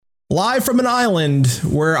Live from an island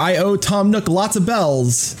where I owe Tom Nook lots of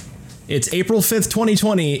bells, it's April 5th,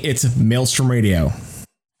 2020. It's Maelstrom Radio.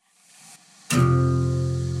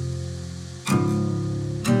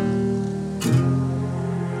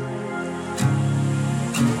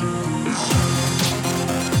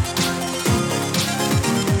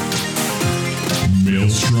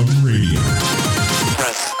 Maelstrom Radio.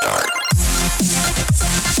 Press start.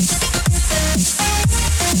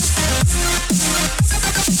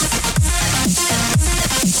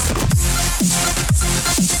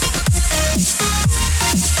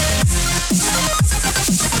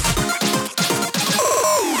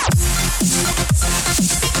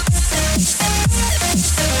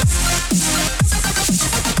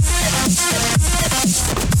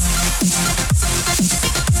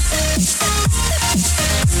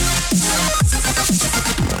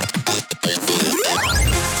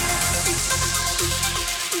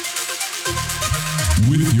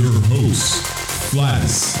 With your hosts,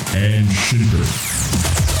 Flatus and Shinber.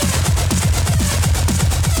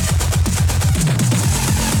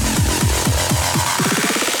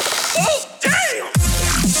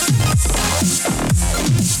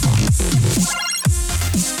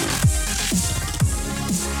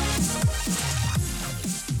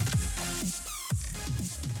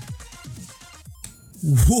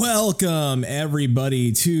 Welcome,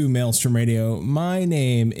 everybody, to Maelstrom Radio. My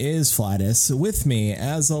name is Flatus. With me,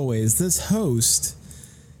 as always, this host,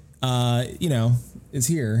 is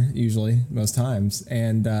here, usually, most times.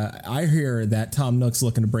 And I hear that Tom Nook's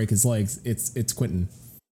looking to break his legs. It's Quentin.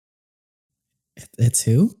 It's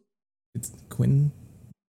who? It's Quentin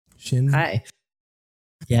Shin. Hi.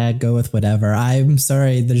 Yeah, go with whatever. I'm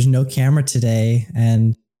sorry, there's no camera today,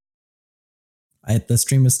 and the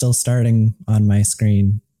stream is still starting on my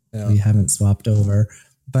screen. Yeah. We haven't swapped over,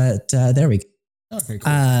 but there we go. Okay,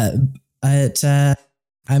 cool.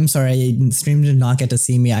 I'm sorry, the stream did not get to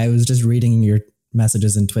see me. I was just reading your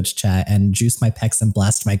messages in Twitch chat, and juice my pecs and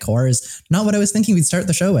blast my core is not what I was thinking we'd start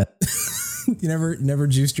the show with. You never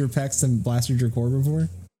juiced your pecs and blasted your core before?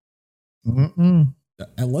 Mm-mm.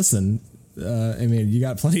 And listen, you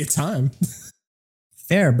got plenty of time.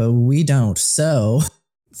 Fair, but we don't. So,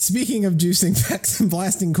 speaking of juicing pecs and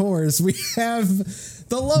blasting cores, we have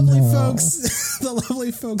the lovely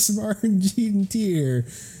folks from RNG and Tier.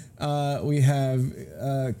 We have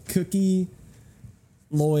Cookie,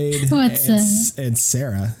 Lloyd, and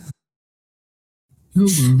Sarah.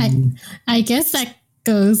 I guess that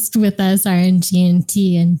goes with us, RNG and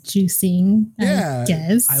T and juicing. Yeah. I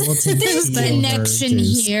guess. I will take There's connection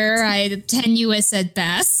here. Tenuous at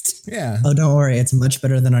best. Yeah. Oh, don't worry. It's much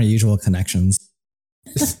better than our usual connections.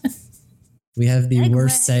 We have the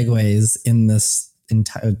worst segues in this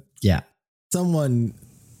entire. Yeah. Someone's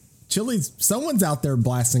out there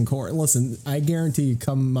blasting core. Listen, I guarantee you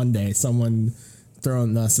come Monday, someone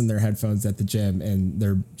throwing us in their headphones at the gym and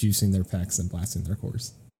they're juicing their pecs and blasting their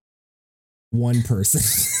cores. One person.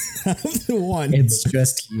 One. It's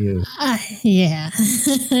just you. Yeah.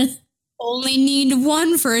 Only need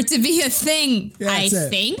one for it to be a thing, I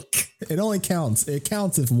think. It only counts. It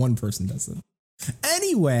counts if one person does it.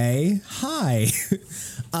 Anyway, hi.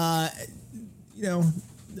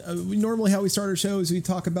 Normally how we start our show is we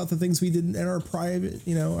talk about the things we did in our private,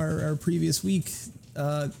 our previous week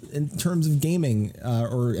in terms of gaming,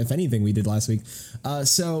 or if anything we did last week.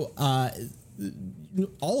 So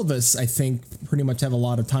all of us, I think, pretty much have a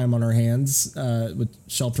lot of time on our hands with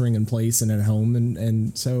sheltering in place and at home.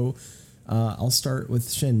 And so I'll start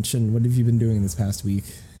with Shin. Shin, what have you been doing this past week?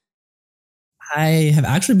 I have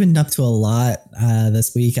actually been up to a lot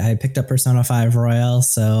this week. I picked up Persona 5 Royal,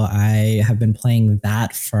 so I have been playing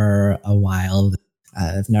that for a while.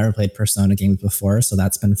 I've never played Persona games before, so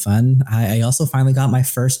that's been fun. I also finally got my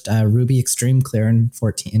first Ruby Extreme clear in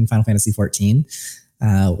Final Fantasy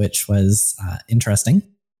XIV, which was interesting.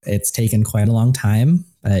 It's taken quite a long time,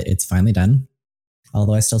 but it's finally done.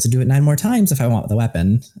 Although I still have to do it 9 more times if I want the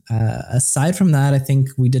weapon. Aside from that, I think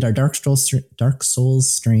we did our Dark Souls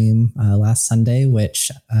stream last Sunday, which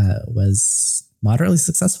was moderately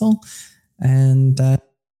successful. And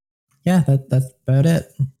that's about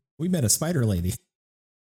it. We met a spider lady.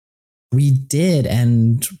 We did,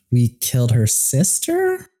 and we killed her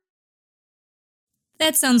sister?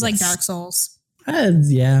 That sounds like Dark Souls.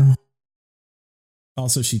 Yeah.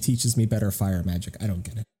 Also, she teaches me better fire magic. I don't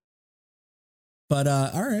get it. But,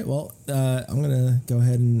 all right, well, I'm going to go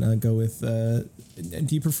ahead and go with, do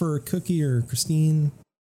you prefer Cookie or Christine?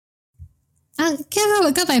 Go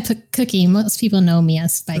by Cookie. Most people know me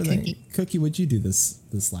as by Cookie. Cookie, what'd you do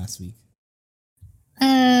this last week?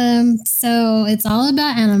 So it's all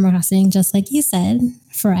about Animal Crossing, just like you said,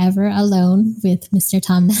 forever alone with Mr.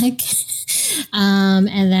 Tom Nook.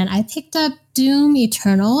 And then I picked up Doom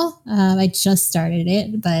Eternal. I just started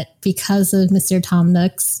it, but because of Mr. Tom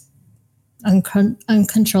Nook's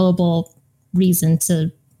uncontrollable reason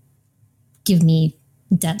to give me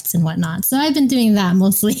debts and whatnot. So I've been doing that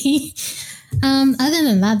mostly. Other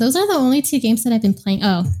than that, those are the only 2 games that I've been playing.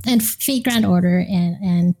 Oh, and Fate Grand Order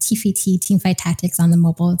and TFT, Teamfight Tactics on the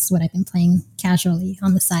mobile. It's what I've been playing casually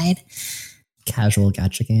on the side. Casual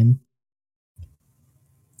gacha game.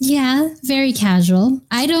 Yeah, very casual.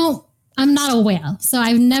 I'm not a whale, so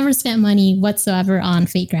I've never spent money whatsoever on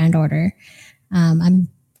Fate Grand Order. I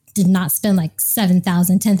did not spend like $7,000,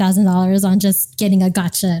 $10,000 on just getting a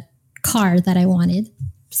gacha card that I wanted.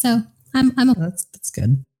 So That's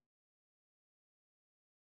good.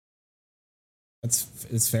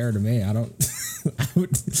 It's fair to me. I don't.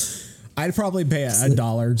 I'd probably pay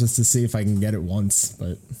 $1 just to see if I can get it once,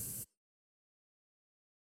 but.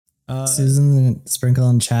 Susan Sprinkle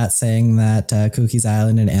in chat saying that Cookie's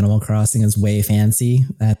Island and Animal Crossing is way fancy.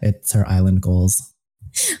 That it's her island goals.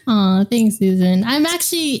 Oh, thanks, Susan. I'm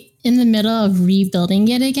actually in the middle of rebuilding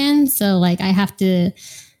it again, so like I have to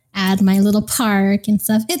add my little park and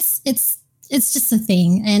stuff. It's just a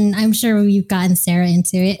thing, and I'm sure we've gotten Sarah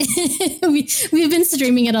into it. We've been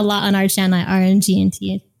streaming it a lot on our channel at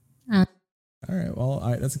RMGNT. All right, well,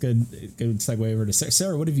 that's a good segue over to Sarah.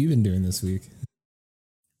 Sarah, what have you been doing this week?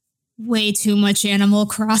 Way too much Animal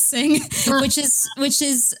Crossing, which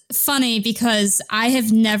is funny because I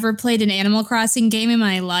have never played an Animal Crossing game in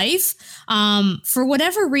my life. For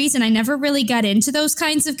whatever reason, I never really got into those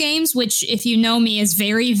kinds of games, which, if you know me, is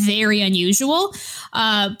very, very unusual.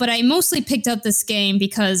 But I mostly picked up this game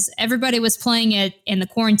because everybody was playing it and the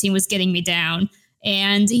quarantine was getting me down.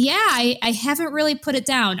 And yeah, I haven't really put it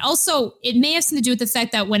down. Also, it may have something to do with the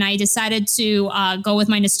fact that when I decided to go with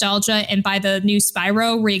my nostalgia and buy the new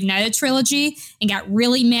Spyro Reignited trilogy and got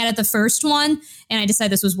really mad at the first one, and I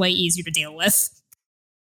decided this was way easier to deal with.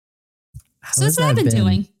 So that's what I've been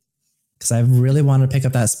doing. Because I really want to pick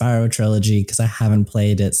up that Spyro trilogy because I haven't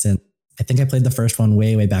played it since. I think I played the first one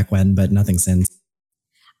way back when, but nothing since.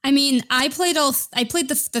 I mean, I played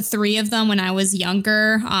the 3 of them when I was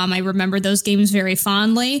younger. I remember those games very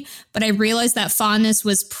fondly, but I realized that fondness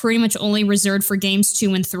was pretty much only reserved for games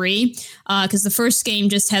 2 and 3, because the first game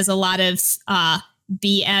just has a lot of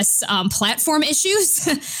BS platform issues.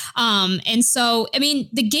 And so, I mean,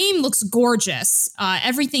 the game looks gorgeous.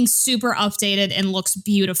 Everything's super updated and looks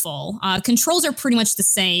beautiful. Controls are pretty much the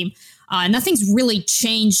same. Nothing's really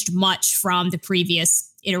changed much from the previous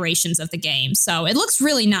iterations of the game. So it looks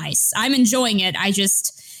really nice. I'm enjoying it. I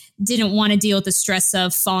just didn't want to deal with the stress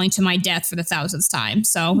of falling to my death for the 1,000th time.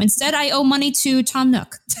 So instead, I owe money to Tom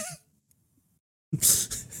Nook.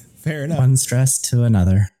 Fair enough. One stress to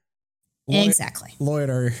another. Exactly.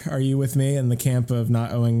 Lloyd, are you with me in the camp of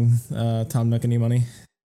not owing Tom Nook any money?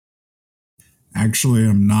 Actually,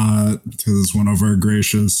 I'm not, because one of our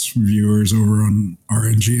gracious viewers over on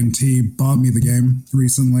RNGNT bought me the game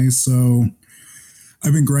recently, so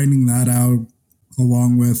I've been grinding that out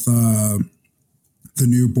along with the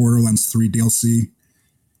new Borderlands 3 DLC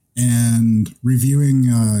and reviewing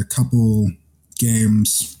a couple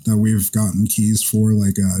games that we've gotten keys for,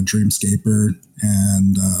 like Dreamscaper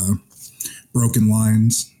and Broken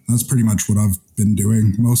Lines. That's pretty much what I've been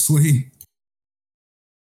doing mostly.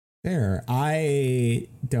 Fair. I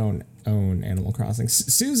don't own Animal Crossing.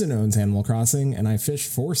 Susan owns Animal Crossing, and I fish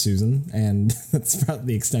for Susan, and that's about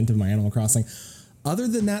the extent of my Animal Crossing. Other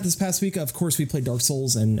than that, this past week, of course, we played Dark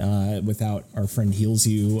Souls, and without our friend Heals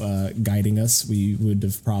You guiding us, we would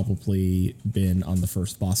have probably been on the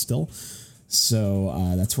first boss still. So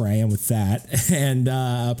that's where I am with that. And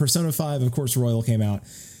Persona 5, of course, Royal came out,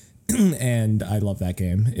 and I love that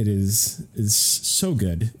game. It is so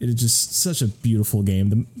good. It is just such a beautiful game.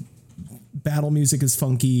 The battle music is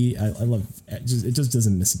funky. I love it. It just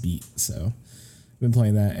doesn't miss a beat. So I've been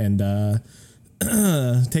playing that, and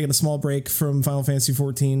taking a small break from Final Fantasy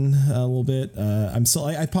 14 a little bit.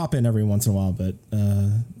 I pop in every once in a while, but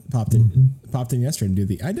popped in yesterday to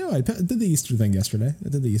do I did the Easter thing yesterday. I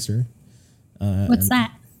did the Easter. What's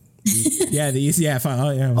that? The Easter. Yeah.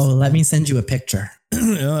 Let me send you a picture.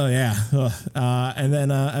 Oh yeah. And then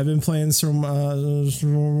I've been playing some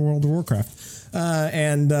World of Warcraft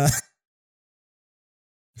and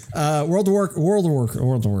World of Warcraft.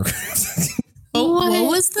 What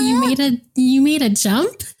was that? You made a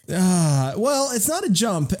jump? Well, it's not a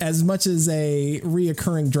jump as much as a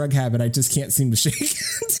reoccurring drug habit I just can't seem to shake.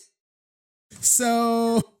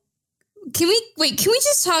 So Can we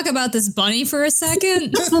just talk about this bunny for a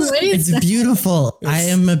second? What is It's that? beautiful. I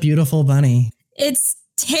am a beautiful bunny. It's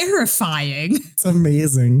terrifying. It's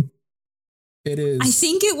amazing. It is. I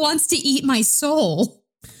think it wants to eat my soul.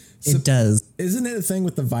 It does. Isn't it a thing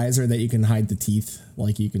with the visor that you can hide the teeth?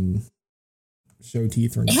 Like you can show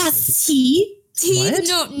teeth or It not? has teeth. Teeth?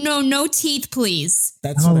 What? No teeth, please.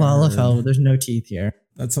 That's I'm a what I heard. Lalafell. There's no teeth here.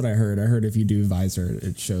 That's what I heard. I heard if you do visor,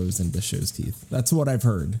 it shows and just shows teeth. That's what I've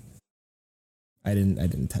heard. I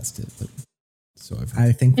didn't test it, but so I've heard.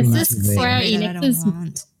 I think we Is need this to wait. Square That I Enix's? don't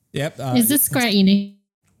want. Yep. Is this Square Enix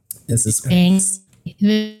This is thing?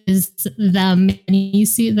 Is the mini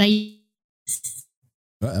suit that you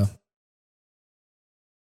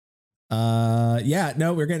Yeah,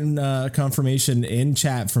 no, we're getting confirmation in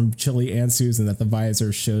chat from Chili and Susan that the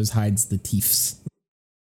visor hides the teeths.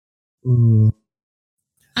 Ooh.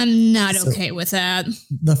 I'm not So- okay with that.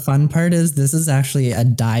 The fun part is this is actually a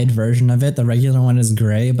dyed version of it. The regular one is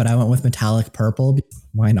gray, but I went with metallic purple.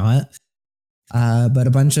 Why not? But a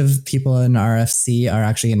bunch of people in RFC are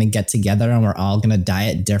actually going to get together and we're all going to dye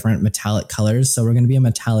it different metallic colors. So we're going to be a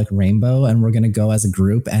metallic rainbow and we're going to go as a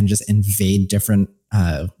group and just invade different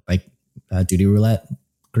duty roulette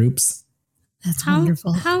groups. That's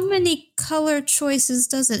wonderful. How many color choices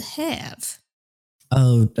does it have?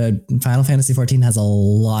 Oh, Final Fantasy 14 has a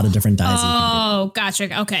lot of different dyes. Oh,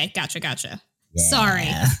 gotcha. Okay, gotcha. Yeah. Sorry.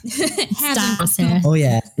 Stop, Sarah. Haven't. Oh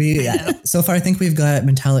yeah, so far I think we've got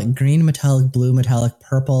metallic green, metallic blue, metallic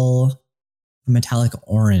purple, metallic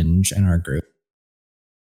orange in our group.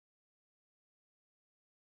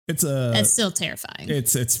 That's still terrifying.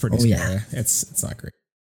 It's pretty Oh, scary. yeah. It's not great.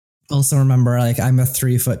 Also remember, like I'm a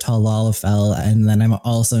 3 foot tall Lalafell, and then I'm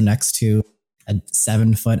also next to a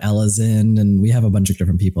 7 foot Elazin, and we have a bunch of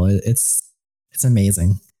different people. It's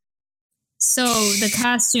amazing. So the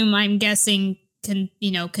costume, I'm guessing,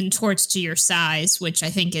 contorts to your size, which I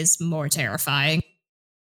think is more terrifying.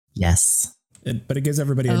 Yes, But it gives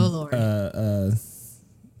everybody Oh, a Lord.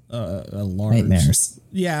 large nightmares.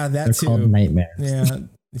 Yeah, that They're too. called nightmares.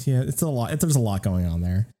 Yeah, it's a lot. There's a lot going on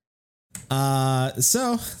there.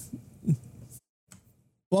 So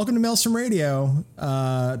welcome to Maelstrom Radio.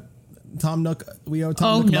 Tom Nook, we owe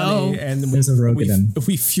Tom Nook money, and There's a Rogadin.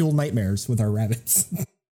 we fuel nightmares with our rabbits.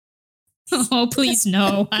 Oh, please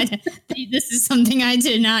no. This is something I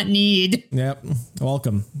did not need. Yep.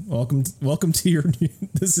 Welcome to your.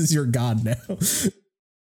 This is your god now.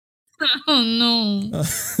 Oh no.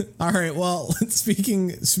 All right. Well,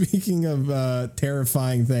 speaking of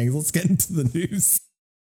terrifying things, let's get into the news.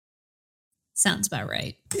 Sounds about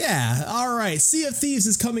right. Yeah. All right. Sea of Thieves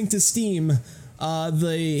is coming to Steam.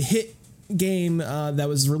 The hit game that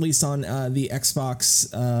was released on the Xbox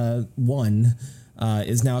One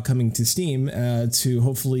is now coming to Steam to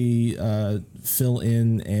hopefully fill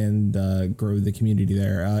in and grow the community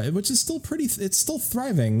there, which is still it's still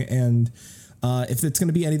thriving. And if it's going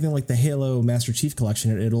to be anything like the Halo Master Chief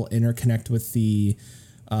Collection, it'll interconnect with the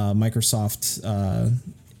Microsoft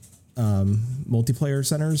multiplayer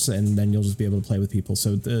centers, and then you'll just be able to play with people.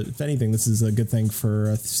 So if anything, this is a good thing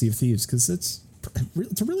for Sea of Thieves because it's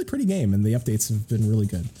a really pretty game, and the updates have been really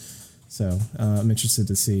good. So I'm interested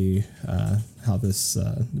to see how this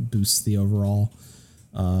boosts the overall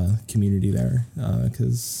community there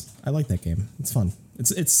because I like that game. It's fun.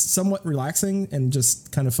 It's somewhat relaxing and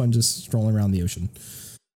just kind of fun just strolling around the ocean.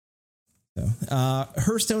 So,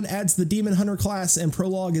 Hearthstone adds the Demon Hunter class, and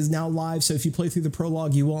Prologue is now live. So if you play through the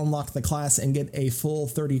Prologue, you will unlock the class and get a full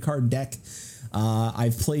 30-card deck.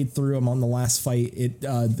 I've played through them on the last fight.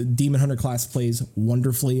 The Demon Hunter class plays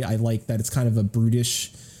wonderfully. I like that it's kind of a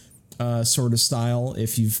brutish sort of style.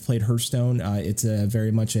 If you've played Hearthstone, it's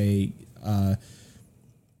very much a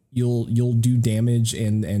you'll do damage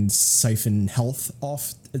and siphon health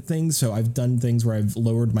off things. So I've done things where I've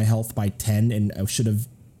lowered my health by 10, and I should have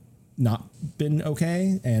not been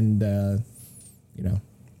okay, and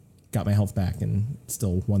got my health back and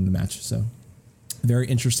still won the match. So very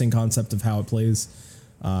interesting concept of how it plays,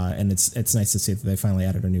 and it's nice to see that they finally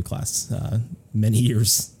added a new class. Many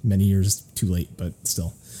years too late, but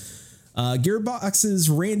still. Gearbox's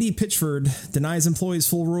Randy Pitchford denies employees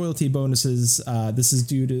full royalty bonuses. This is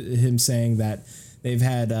due to him saying that they've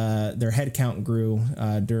had their headcount grew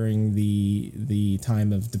during the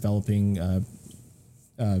time of developing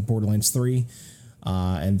Borderlands 3,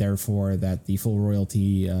 and therefore that the full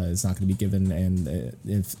royalty is not going to be given. And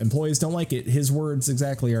if employees don't like it, his words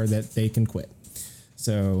exactly are that they can quit.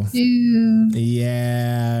 So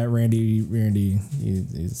yeah, Randy,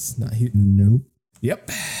 he's not. Nope.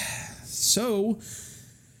 Yep. So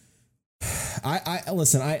I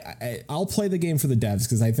listen. I'll play the game for the devs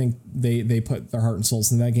because I think they put their heart and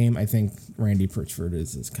souls in that game. I think Randy Pritchford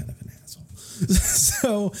is kind of an asshole.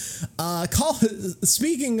 So,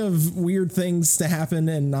 speaking of weird things to happen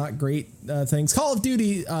and not great things, Call of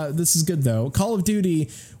Duty. This is good though. Call of Duty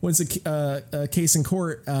wins a case in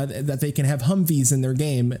court that they can have Humvees in their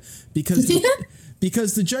game because.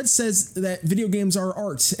 Because the judge says that video games are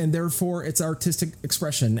art and therefore it's artistic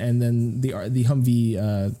expression, and then the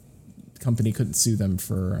Humvee company couldn't sue them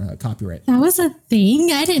for copyright. That was a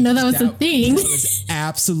thing. I didn't know that was a thing. That was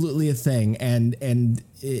absolutely a thing, and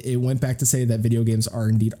it went back to say that video games are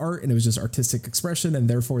indeed art, and it was just artistic expression, and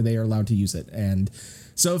therefore they are allowed to use it. And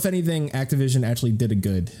so, if anything, Activision actually did a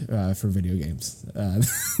good for video games.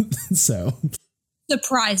 So.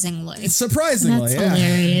 Surprisingly, That's yeah.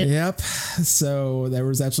 hilarious. Yep. So there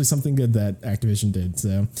was actually something good that Activision did.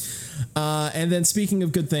 So, and then speaking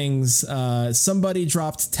of good things, somebody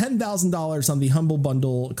dropped $10,000 on the Humble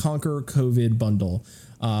Bundle Conquer COVID bundle.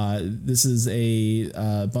 This is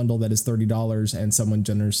a bundle that is $30, and someone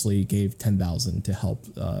generously gave $10,000 to help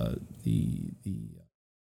the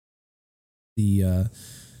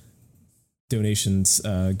donations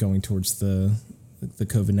going towards the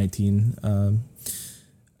COVID-19.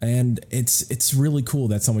 And it's really cool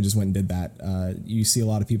that someone just went and did that. You see a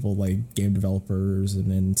lot of people like game developers and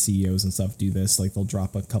then CEOs and stuff do this. Like they'll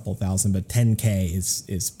drop a couple thousand, but 10K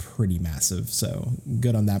is pretty massive. So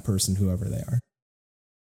good on that person, whoever they are.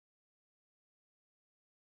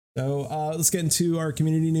 So let's get into our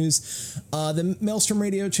community news. The Maelstrom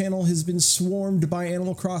Radio channel has been swarmed by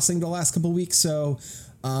Animal Crossing the last couple of weeks. So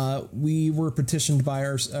we were petitioned by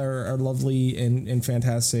our lovely and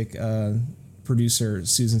fantastic producer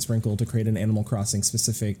Susan Sprinkle to create an Animal Crossing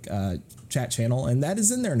specific chat channel, and that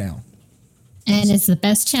is in there now. And it's the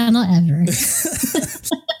best channel ever.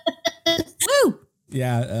 Woo!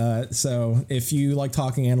 Yeah, so if you like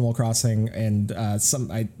talking Animal Crossing and I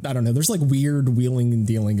don't know, there's like weird wheeling and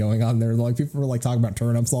dealing going on there. Like people were like talking about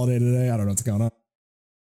turnips all day today. I don't know what's going on.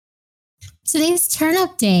 Today's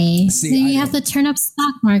turnip day. So you have the turnip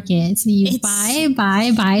stock market. So you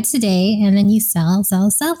buy today, and then you sell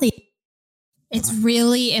later. It's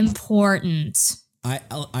really important.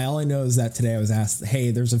 All I know is that today I was asked,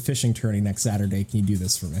 hey, there's a fishing tourney next Saturday. Can you do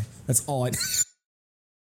this for me? That's all I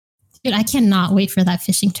Dude, I cannot wait for that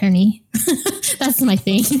fishing tourney. That's my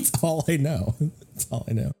thing. That's all I know. That's all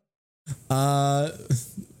I know.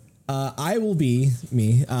 I will be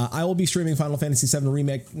streaming Final Fantasy VII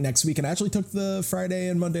Remake next week, and I actually took the Friday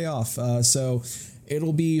and Monday off. So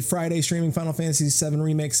it'll be Friday streaming Final Fantasy VII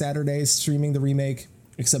Remake, Saturday streaming the remake,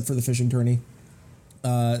 except for the fishing tourney.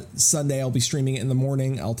 Sunday I'll be streaming it in the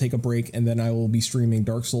morning. I'll take a break, and then I will be streaming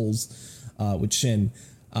Dark Souls with Shin,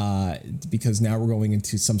 because now we're going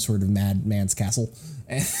into some sort of madman's castle.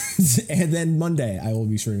 And then Monday I will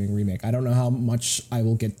be streaming Remake. I don't know how much I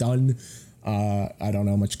will get done. I don't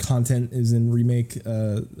know how much content is in Remake.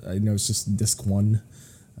 I know it's just disc 1,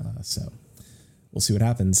 so we'll see what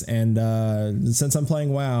happens. And since I'm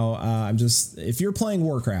playing WoW, if you're playing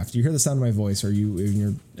Warcraft, you hear the sound of my voice, or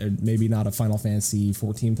you're maybe not a Final Fantasy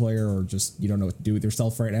 14 player, or just you don't know what to do with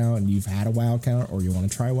yourself right now, and you've had a WoW account, or you want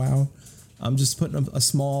to try WoW, I'm just putting a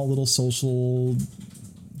small little social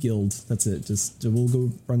guild. That's it. Just we'll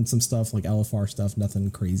go run some stuff like LFR stuff, nothing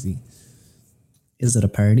crazy. Is it a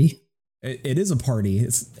party? It is a party.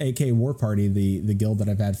 It's AK War Party, the guild that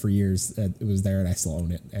I've had for years. It was there, and I still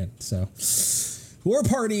own it. And so, War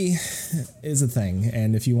Party is a thing.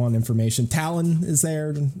 And if you want information, Talon is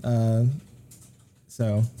there.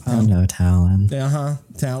 So Oh no, Talon.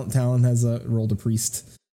 Talon has rolled a priest.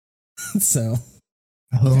 So.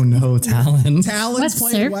 Oh no, Talon. Talon's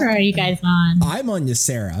What playing. server are you guys on? I'm on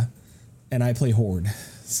Ysera, and I play Horde.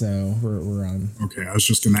 So we're on. Okay, I was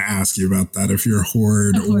just going to ask you about that. If you're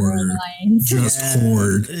Horde or Alliance. just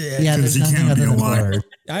Horde. Yeah, there's you nothing can't other be than aligned.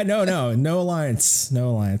 Horde. No alliance.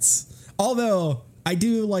 Although I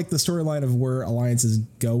do like the storyline of where Alliance is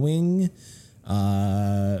going.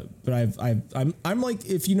 But I'm like,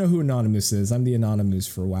 if you know who Anonymous is, I'm the Anonymous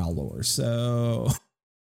for WoW lore. So.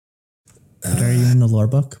 But are you in the lore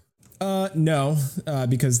book? No,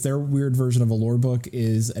 because their weird version of a lore book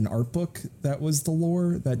is an art book that was the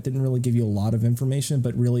lore that didn't really give you a lot of information,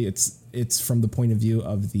 but really it's from the point of view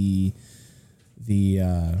of the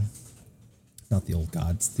not the old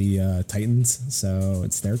gods, the Titans. So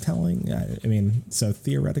it's their telling. I mean, so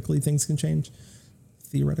theoretically things can change.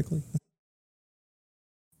 Theoretically.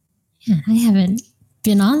 Yeah, I haven't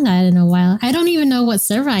been on that in a while. I don't even know what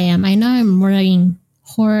server I am. I know I'm running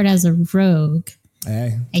Horde as a rogue.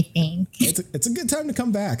 Hey, I think. it's a good time to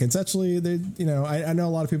come back. It's actually, I know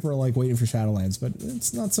a lot of people are like waiting for Shadowlands, but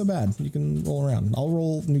it's not so bad. You can roll around. I'll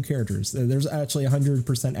roll new characters. There's actually 100%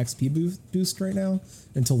 XP boost right now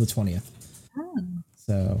until the 20th. Oh.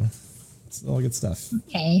 So it's all good stuff.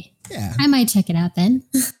 Okay. Yeah. I might check it out then.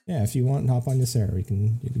 Yeah, if you want, hop on Ysera. You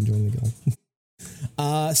can join the guild.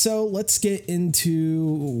 So let's get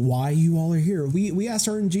into why you all are here. We asked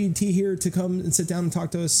RNGT here to come and sit down and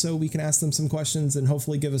talk to us so we can ask them some questions and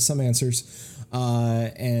hopefully give us some answers.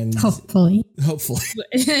 And hopefully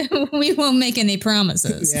we won't make any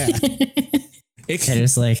promises. Yeah.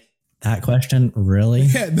 It's like, that question, really?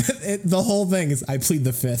 Yeah, the whole thing is I plead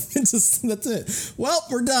the fifth. That's it. Well,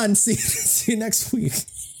 we're done. See you next week.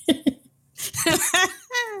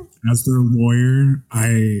 As their lawyer,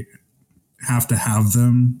 I have to have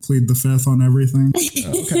them plead the fifth on everything.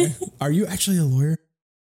 Okay. Are you actually a lawyer?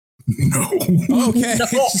 No. Okay. No.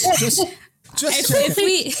 Just if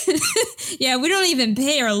we, yeah, we don't even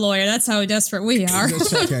pay our lawyer. That's how desperate we are.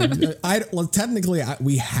 Just checking. Technically,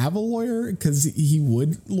 we have a lawyer because he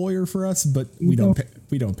would lawyer for us, but we don't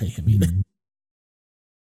pay him either.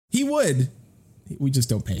 He would. We just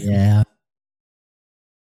don't pay him. Yeah.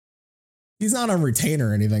 He's not on retainer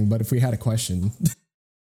or anything, but if we had a question.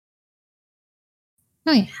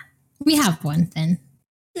 Oh yeah, we have one then.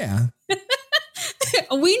 Yeah.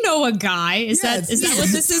 We know a guy. Is that what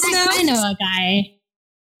this is now? I know a guy.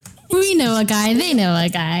 We know a guy. They know a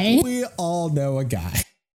guy. We all know a guy.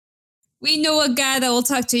 We know a guy that will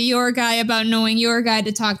talk to your guy about knowing your guy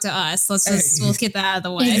to talk to us. We'll get that out of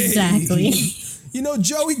the way. Exactly. You know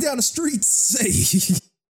Joey down the street. Say.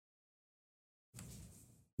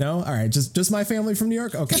 No, all right, just my family from New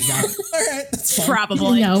York. Okay, got it. All right, that's fine.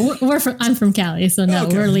 Probably. No, I'm from Cali, so no,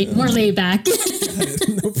 Okay. we're laid back.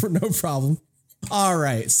 No problem. All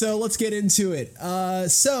right, so let's get into it.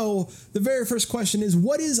 So the very first question is,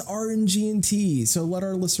 what is RNGNT? So let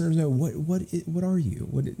our listeners know what are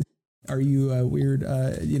you? Are you a weird?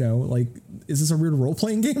 Is this a weird role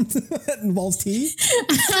playing game that involves tea?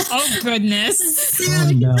 Oh goodness! Sarah,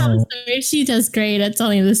 we can tell the story. She does great at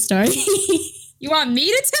telling the story. You want me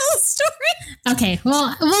to tell a story? Okay,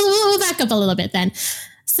 well, we'll back up a little bit then.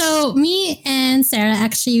 So me and Sarah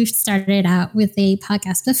actually started out with a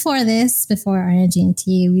podcast before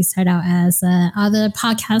RNGNT. We started out as other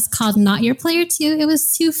podcast called Not Your Player 2. It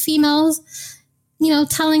was two females,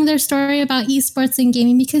 telling their story about esports and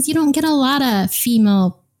gaming because you don't get a lot of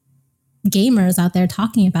female gamers out there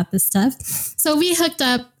talking about this stuff. So we hooked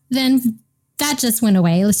up, then that just went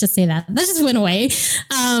away. Let's just say that just went away.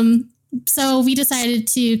 So we decided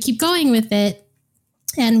to keep going with it.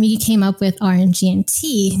 And we came up with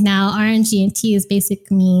RNGNT. Now, RNGNT is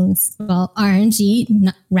basically means,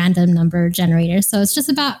 RNG, random number generator. So it's just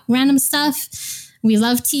about random stuff. We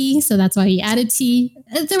love tea, so that's why we added tea.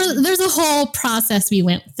 There's a whole process we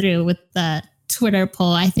went through with the Twitter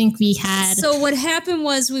poll. I think we had... So what happened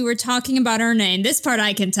was we were talking about our name. This part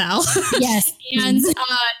I can tell. Yes. And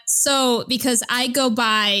so because I go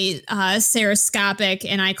by Sarah Skopic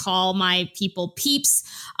and I call my people peeps,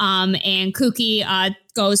 and Kookie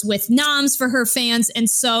goes with Noms for her fans. And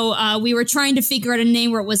so we were trying to figure out a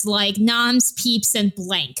name where it was like Noms, peeps, and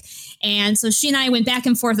blank. And so she and I went back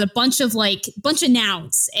and forth a bunch of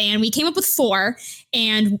nouns, and we came up with 4,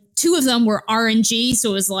 and 2 of them were RNG. So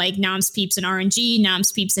it was like Noms, peeps, and RNG,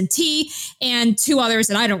 Noms, peeps, and T, and 2 others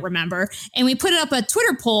that I don't remember. And we put it up a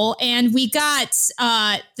Twitter poll, and we got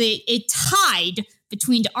it tied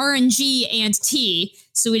between RNG and T.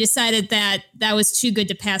 So we decided that was too good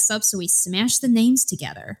to pass up. So we smashed the names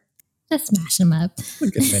together. Just smash them up.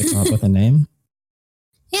 Good way to come up with a name.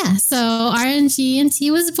 Yeah, so RNGNT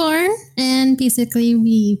was born, and basically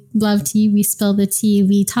we love tea, we spill the tea,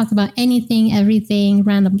 we talk about anything, everything,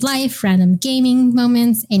 random life, random gaming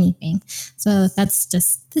moments, anything. So that's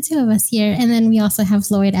just the 2 of us here, and then we also have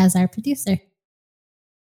Lloyd as our producer.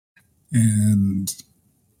 And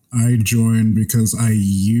I joined because I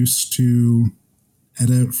used to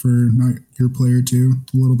edit for Not Your Player 2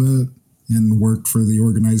 a little bit. And worked for the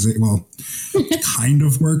organization. Well, kind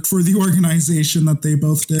of worked for the organization that they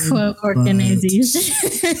both did. Quote organization.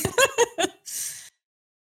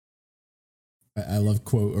 I love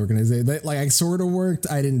quote organization. Like I sort of worked.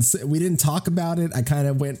 We didn't talk about it. I kind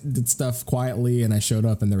of did stuff quietly, and I showed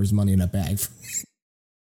up, and there was money in a bag.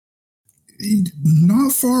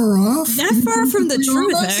 Not far off. Not far from the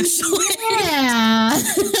truth, actually.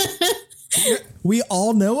 Yeah. We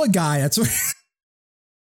all know a guy. That's what.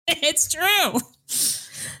 It's true.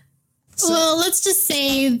 Well, let's just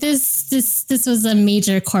say this was a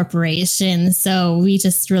major corporation, so we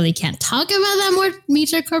just really can't talk about that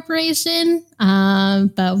major corporation.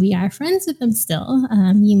 But we are friends with them still.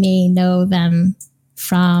 You may know them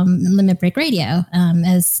from Limit Break Radio,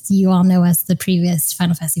 as you all know as the previous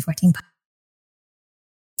Final Fantasy 14 podcast.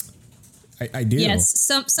 I do. Yes,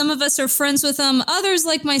 some of us are friends with them. Others,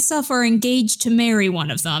 like myself, are engaged to marry one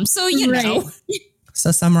of them. So, you know.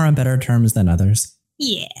 So some are on better terms than others.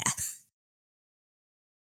 Yeah.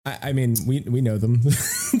 I mean, we know them.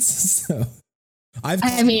 So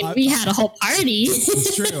we had a whole party.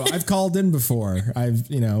 It's true. I've called in before.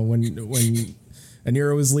 When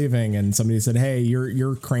Anira was leaving and somebody said, "Hey,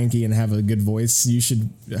 you're cranky and have a good voice. You should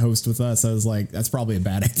host with us." I was like, "That's probably a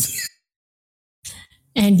bad idea."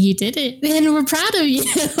 And you did it, and we're proud of you.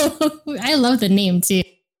 I love the name too.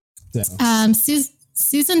 So.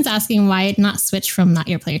 Susan's asking why not switch from Not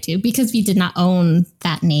Your Player 2, because we did not own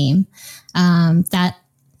that name. That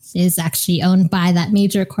is actually owned by that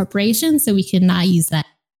major corporation, so we could not use that.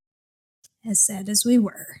 As sad as we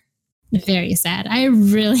were. Very sad. I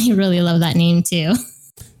really, really love that name too.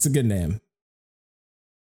 It's a good name.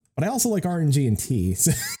 But I also like RNG and T.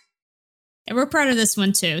 So. And we're proud of this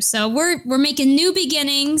one too. So we're making new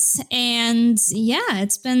beginnings, and yeah,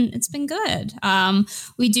 it's been good.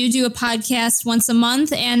 We do a podcast once a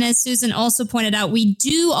month, and as Susan also pointed out, we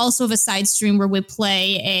do also have a side stream where we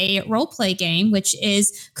play a role play game, which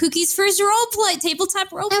is Cookie's first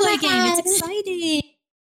tabletop role play game. It's exciting.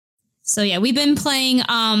 So yeah, we've been playing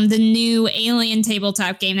the new Alien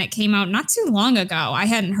tabletop game that came out not too long ago. I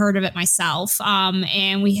hadn't heard of it myself.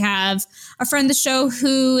 And we have a friend of the show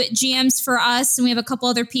who GMs for us, and we have a couple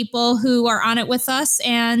other people who are on it with us.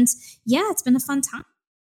 And yeah, it's been a fun time.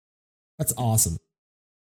 That's awesome.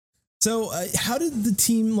 So how did the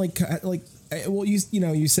team well,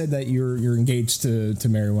 you said that you're engaged to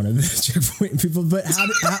marry one of the Checkpoint people, but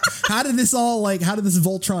how did this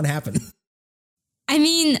Voltron happen? I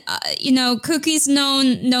mean, Cookie's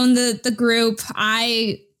known the group.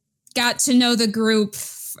 I got to know the group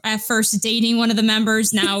at first dating one of the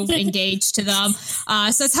members, now engaged to them.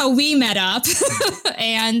 So that's how we met up.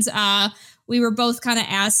 And we were both kind of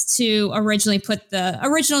asked to originally put the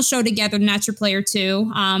original show together, Not Your Player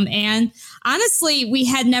 2. And honestly, we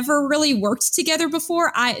had never really worked together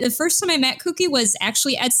before. The first time I met Cookie was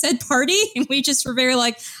actually at said party, and we just were very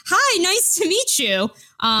like, "Hi, nice to meet you."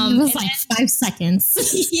 It was like 5 seconds.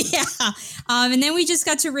 Yeah. And then we just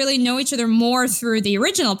got to really know each other more through the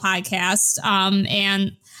original podcast.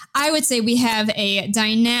 And I would say we have a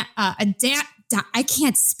dynamite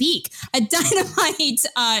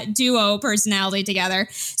duo personality together.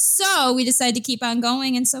 So we decided to keep on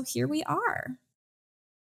going. And so here we are.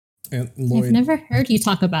 And Lloyd, I've never heard you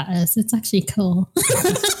talk about us. It's actually cool.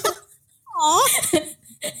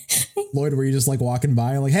 Lloyd, were you just like walking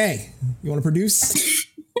by like, "Hey, you want to produce?"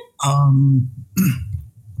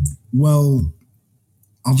 Well,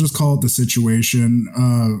 I'll just call it the situation.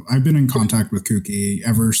 I've been in contact with Kookie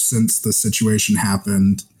ever since the situation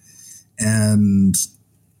happened, and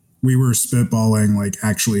we were spitballing,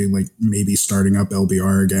 maybe starting up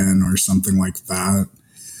LBR again or something like that.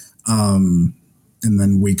 And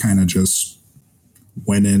then we kind of just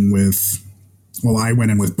went in with, I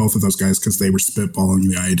went in with both of those guys because they were spitballing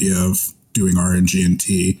the idea of doing RNG and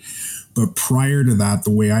T. But prior to that,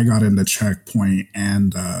 the way I got into Checkpoint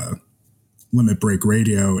and Limit Break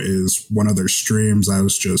Radio is one of their streams. I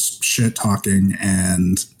was just shit talking,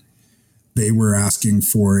 and they were asking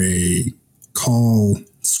for a call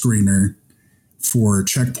screener for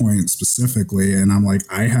Checkpoint specifically. And I'm like,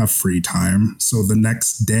 I have free time. So the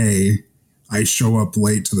next day I show up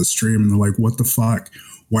late to the stream, and they're like, "What the fuck?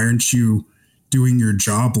 Why aren't you doing your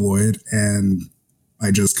job, Lloyd?" And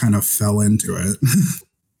I just kind of fell into it.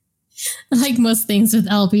 Like most things with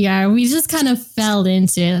LBR, we just kind of fell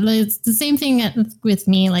into it. It's the same thing with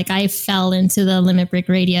me. Like I fell into the Limit Break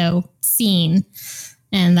Radio scene,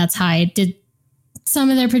 and that's how I did some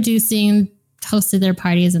of their producing, hosted their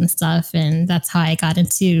parties and stuff. And that's how I got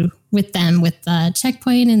into with them, with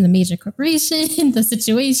Checkpoint and the major corporation, the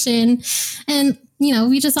situation. And,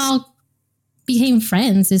 we just all became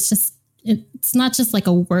friends. It's not just like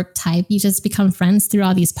a work type. You just become friends through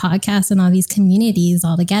all these podcasts and all these communities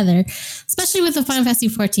all together, especially with the Final Fantasy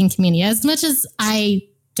 14 community. As much as I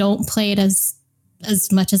don't play it as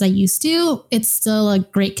much as I used to, it's still a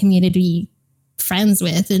great community friends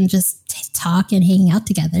with, and just talk and hanging out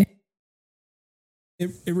together.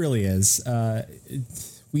 It really is.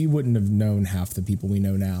 We wouldn't have known half the people we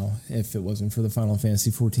know now if it wasn't for the Final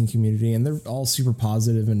Fantasy 14 community, and they're all super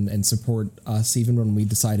positive and support us even when we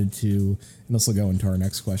decided to, and this will go into our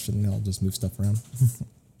next question, and I'll just move stuff around.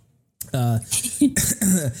 when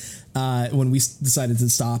we decided to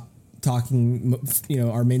stop talking,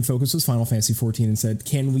 our main focus was Final Fantasy 14 and said,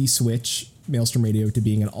 can we switch Maelstrom Radio to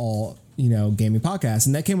being an all, gaming podcast?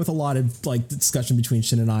 And that came with a lot of like discussion between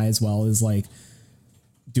Shin and I, as well as like,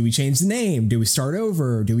 do we change the name? Do we start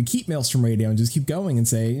over? Do we keep Maelstrom Radio and just keep going and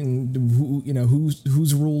say,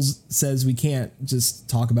 whose rules says we can't just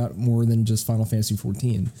talk about more than just Final Fantasy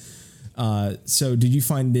 14? So did you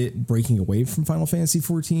find it breaking away from Final Fantasy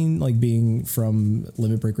 14, like being from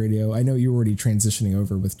Limit Break Radio? I know you were already transitioning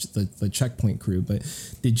over with the Checkpoint crew, but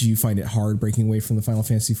did you find it hard breaking away from the Final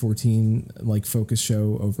Fantasy 14 like focus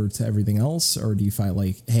show over to everything else? Or do you find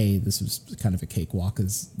like, hey, this was kind of a cakewalk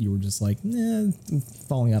because you were just like,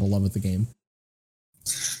 falling out of love with the game?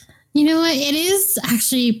 You know what? It is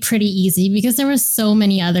actually pretty easy because there were so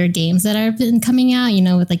many other games that have been coming out,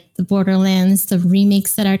 with like the Borderlands, the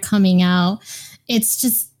remakes that are coming out. It's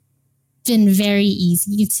just been very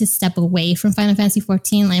easy to step away from Final Fantasy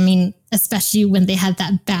 14. I mean, especially when they had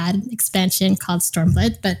that bad expansion called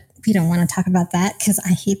Stormblood, but we don't want to talk about that because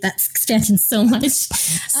I hate that expansion so much.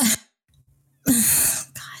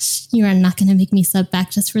 Gosh, you are not going to make me sub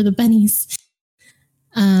back just for the bunnies.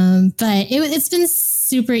 But it's been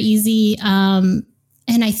super easy. And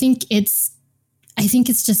I think it's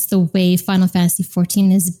just the way Final Fantasy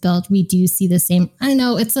 14 is built. We do see the same. I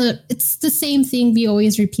know it's the same thing. We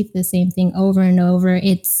always repeat the same thing over and over.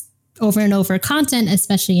 It's over and over content,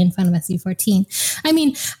 especially in Final Fantasy 14. I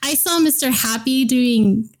mean, I saw Mr. Happy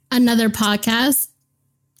doing another podcast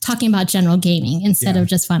talking about general gaming instead of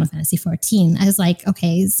just Final Fantasy 14. I was like,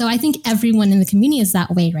 okay, so I think everyone in the community is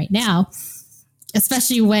that way right now.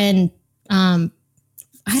 Especially when, I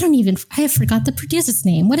have forgot the producer's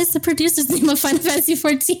name. What is the producer's name of Final Fantasy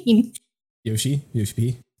 14? Yoshi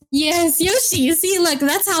P. Yes, Yoshi. See, look,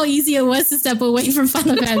 that's how easy it was to step away from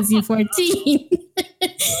Final Fantasy 14.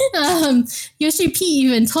 Yoshi P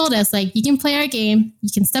even told us, like, you can play our game, you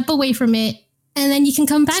can step away from it, and then you can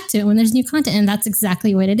come back to it when there's new content. And that's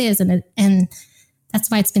exactly what it is. And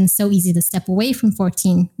that's why it's been so easy to step away from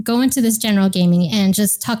 14, go into this general gaming and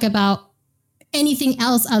just talk about anything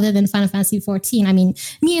else other than Final Fantasy 14. I mean,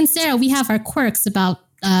 me and Sarah, we have our quirks about,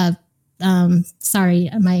 sorry,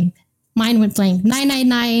 my mind went blank.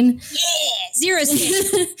 999. Yeah, Zero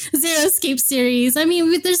Escape. Zero Escape series. I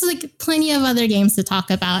mean, there's like plenty of other games to talk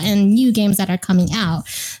about and new games that are coming out.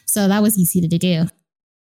 So that was easy to do.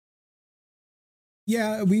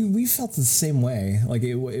 Yeah, we felt the same way. Like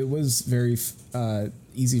it was very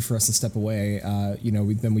easy for us to step away.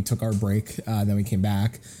 Then we took our break, then we came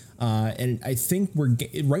back. And I think we're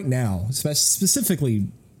right now, specifically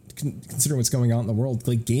considering what's going on in the world,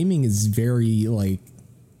 like gaming is very like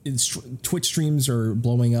Twitch streams are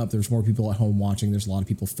blowing up. There's more people at home watching. There's a lot of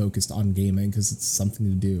people focused on gaming because it's something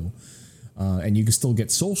to do. And you can still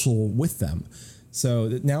get social with them.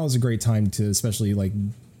 So now is a great time to especially like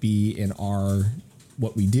be in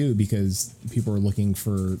what we do because people are looking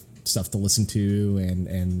for stuff to listen to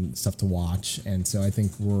and stuff to watch. And so I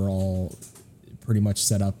think we're all pretty much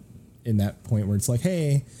set up in that point where it's like,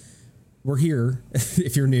 hey, we're here.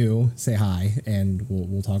 If you're new, say hi, and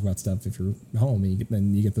we'll talk about stuff. If you're home, and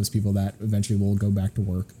then you get those people that eventually will go back to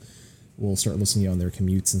work. We'll start listening to you on their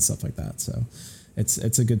commutes and stuff like that. So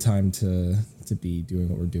it's a good time to be doing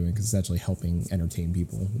what we're doing because it's actually helping entertain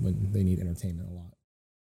people when they need entertainment a lot.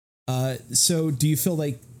 So do you feel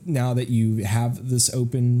like now that you have this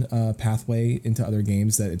open pathway into other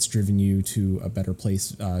games that it's driven you to a better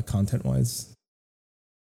place content-wise?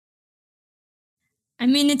 I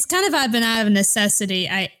mean, it's kind of been out of necessity.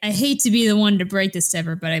 I hate to be the one to break this to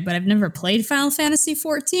everybody, but I've never played Final Fantasy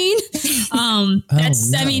 14. I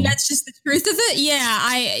mean, that's just the truth of it.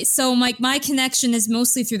 Yeah, so my connection is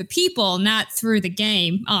mostly through the people, not through the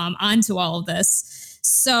game, onto all of this.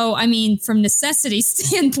 So, I mean, from necessity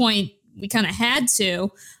standpoint, we kind of had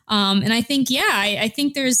to. And I think, I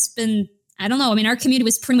think there's been, I don't know. I mean, our community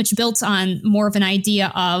was pretty much built on more of an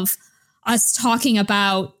idea of us talking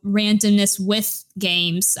about randomness with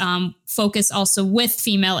games, focus also with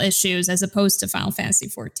female issues as opposed to Final Fantasy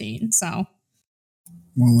 14. So,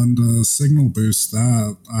 well, and to signal boost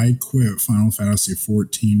that, I quit Final Fantasy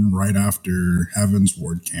 14 right after Heaven's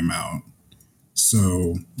Ward came out.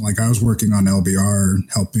 So, like, I was working on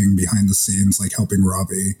LBR, helping behind the scenes, like helping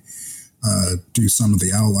Robbie do some of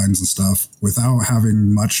the outlines and stuff without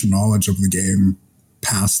having much knowledge of the game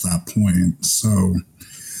past that point. So,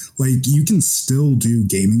 like, you can still do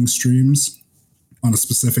gaming streams on a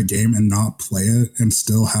specific game and not play it and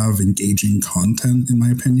still have engaging content, in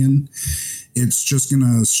my opinion. It's just going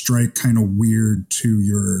to strike kind of weird to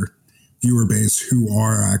your viewer base who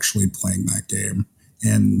are actually playing that game.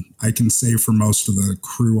 And I can say for most of the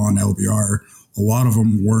crew on LBR, a lot of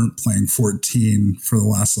them weren't playing 14 for the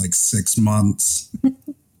last like 6 months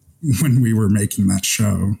when we were making that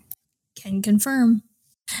show. Can confirm.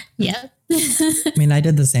 Yeah. I mean, I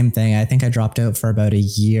did the same thing. I think I dropped out for about a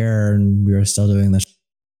year and we were still doing this.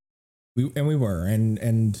 We were,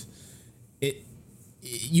 and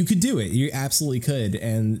you could do it. You absolutely could.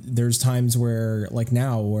 And there's times where, like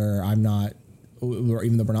now, where I'm not, or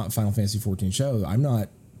even though we're not a Final Fantasy 14 show, I'm not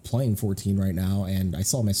playing 14 right now, and I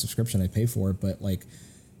still have my subscription. I pay for it, but like,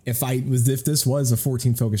 if this was a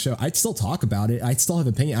 14 focused show, I'd still talk about it. I'd still have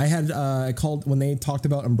opinion. I called when they talked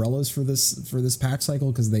about umbrellas for this patch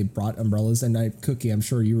cycle, because they brought umbrellas, and Cookie, I'm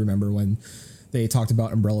sure you remember when they talked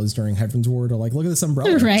about umbrellas during Heaven's Ward, or like, look at this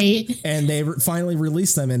umbrella. Right. And they finally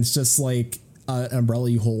released them, and it's just like an umbrella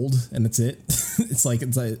you hold, and that's it.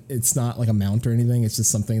 It's not like a mount or anything. It's just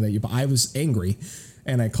something that you, I was angry,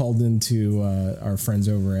 and I called into our friends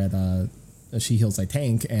over at She Heals I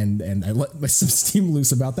Tank, and I let some steam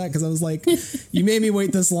loose about that, because I was like, you made me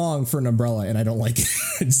wait this long for an umbrella, and I don't like it.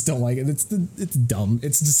 I just don't like it. It's dumb.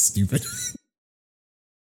 It's just stupid.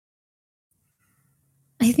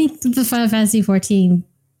 I think the Final Fantasy 14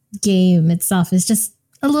 game itself is just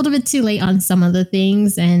a little bit too late on some of the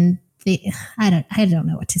things, and I don't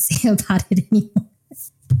know what to say about it anymore.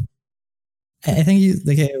 I think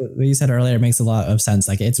what you said earlier makes a lot of sense.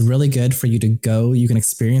 Like, it's really good for you to go. You can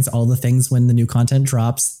experience all the things when the new content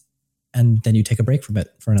drops, and then you take a break from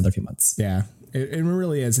it for another few months. Yeah, it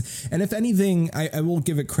really is. And if anything, I will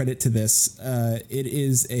give it credit to this. It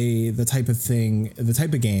is the type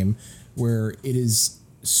of game where it is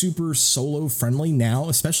super solo friendly now,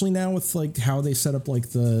 especially now with like how they set up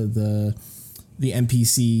like the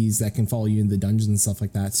NPCs that can follow you in the dungeons and stuff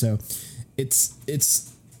like that. So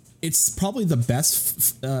it's probably the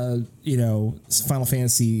best, Final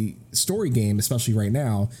Fantasy story game, especially right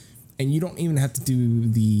now. And you don't even have to do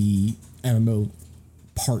the MMO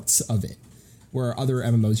parts of it, where other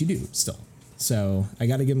MMOs you do still. So I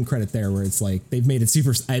got to give them credit there, where it's like they've made it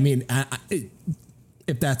super. I mean,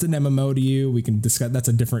 if that's an MMO to you, we can discuss. That's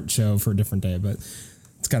a different show for a different day, but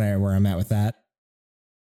it's kind of where I'm at with that.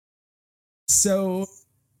 So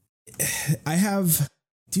I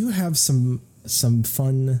do have some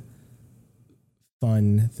fun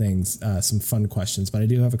things, some fun questions, but I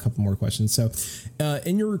do have a couple more questions. So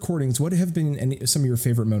in your recordings, what have been some of your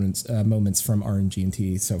favorite moments from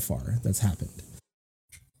RNG&T so far that's happened?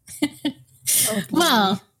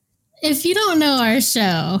 Well, if you don't know our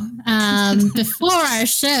show, before our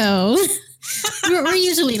show, we're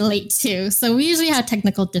usually late too. So we usually have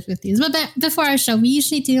technical difficulties. But before our show, we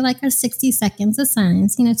usually do like our 60 seconds of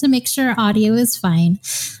silence, to make sure audio is fine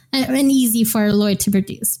and easy for Lloyd to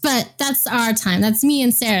produce. But that's our time. That's me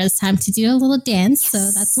and Sarah's time to do a little dance. Yes.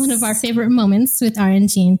 So that's one of our favorite moments with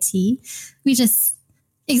RNG&T. We just,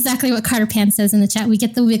 exactly what Carter Pan says in the chat, we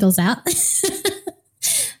get the wiggles out.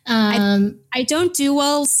 I don't do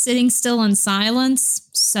well sitting still in silence,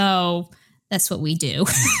 so that's what we do.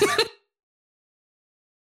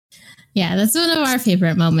 Yeah, that's one of our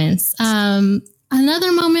favorite moments.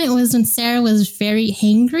 Another moment was when Sarah was very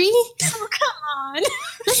hangry. Oh, come on.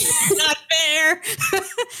 Not fair.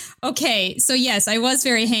 Okay, so yes, I was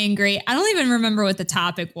very hangry. I don't even remember what the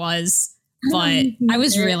topic was, but I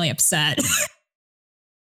was really upset.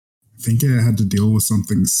 I think it had to deal with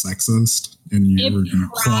something sexist, and you were going to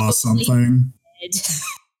claw something.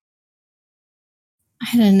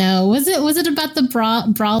 I don't know. Was it about the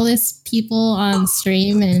braless people on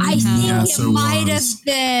stream? And I think it might have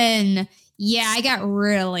been. Yeah, I got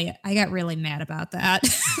really mad about that.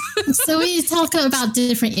 So we talk about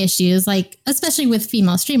different issues, like especially with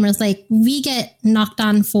female streamers. Like, we get knocked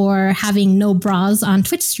on for having no bras on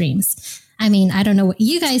Twitch streams. I mean, I don't know what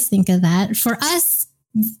you guys think of that. For us,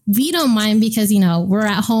 we don't mind because, we're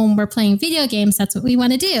at home, we're playing video games. That's what we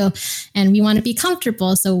want to do. And we want to be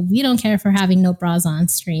comfortable. So we don't care for having no bras on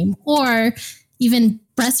stream or even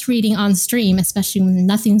breastfeeding on stream, especially when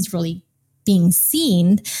nothing's really being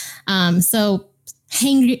seen. So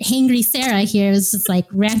hangry Sarah here is just like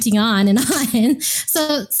ranting on and on.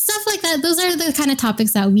 So stuff like that. Those are the kind of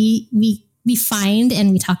topics that we find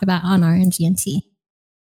and we talk about on RNG&T.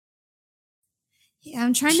 Yeah,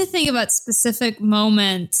 I'm trying to think about specific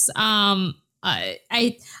moments. I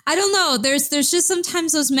don't know. There's just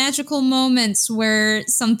sometimes those magical moments where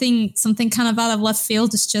something kind of out of left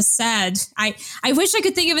field is just said. I wish I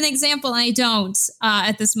could think of an example. I don't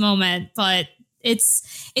at this moment, but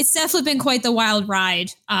it's definitely been quite the wild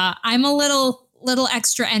ride. I'm a little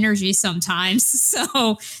extra energy sometimes,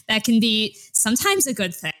 so that can be sometimes a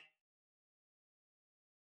good thing.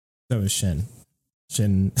 So is Shin.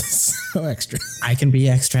 Shin so extra. I can be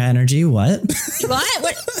extra energy. What?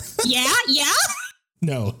 What? Yeah.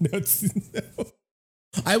 No. No.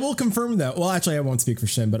 I will confirm that. Well, actually, I won't speak for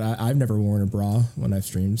Shin, but I've never worn a bra when I've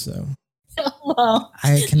streamed. So Well,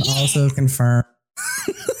 I can also confirm.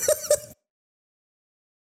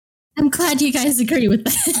 I'm glad you guys agree with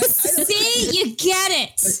this. See, you get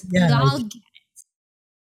it. Yeah, You all like- get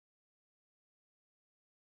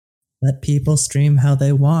Let people stream how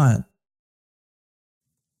they want.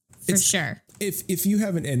 for sure. if you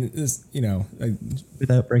haven't, and this,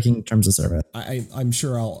 Without breaking terms of service. I'm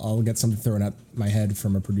sure I'll get something thrown at my head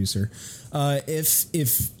from a producer. If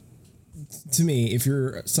to me, if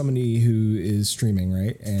you're somebody who is streaming,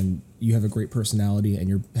 right, and you have a great personality and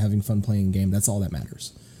you're having fun playing a game, that's all that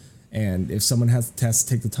matters. And if someone has to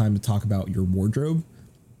take the time to talk about your wardrobe,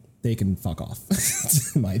 they can fuck off,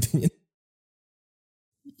 in my opinion.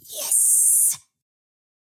 Yes.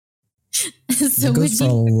 So It would goes for a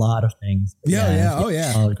you? lot of things. Oh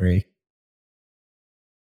yeah. I'll agree.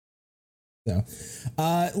 So,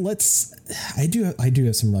 I do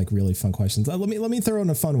have some like really fun questions. Let me throw in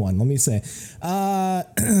a fun one. Let me say,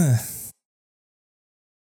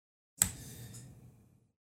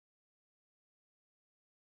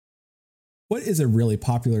 what is a really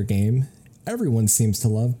popular game everyone seems to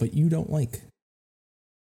love, but you don't like?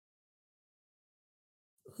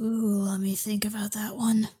 Ooh, let me think about that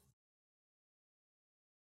one.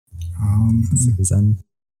 Season.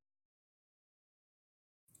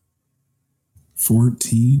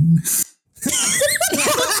 14.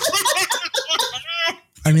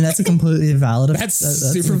 I mean, that's a completely valid. That's a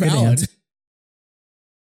super good valid.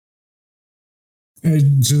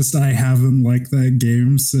 answer. I haven't liked that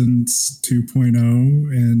game since 2.0,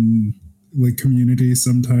 and like community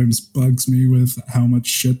sometimes bugs me with how much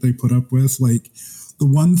shit they put up with. Like the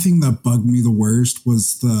one thing that bugged me the worst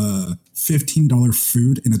was the $15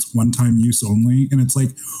 food and it's one-time use only. And it's like,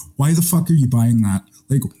 why the fuck are you buying that?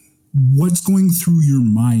 Like, what's going through your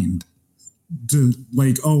mind? To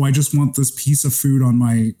like, oh, I just want this piece of food on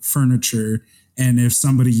my furniture, and if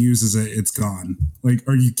somebody uses it, it's gone. Like,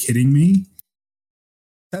 are you kidding me?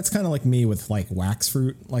 That's kind of like me with like wax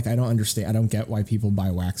fruit. Like, I don't understand. I don't get why people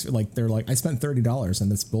buy wax. Like, they're like, I spent $30 on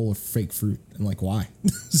this bowl of fake fruit. I'm like, why?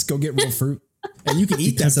 Just go get real fruit. And you can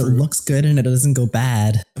eat Because that it fruit, looks good and it doesn't go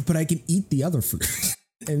bad. but I can eat the other fruit.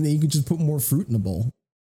 And then you can just put more fruit in the bowl.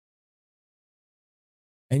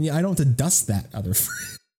 And yeah, I don't have to dust that other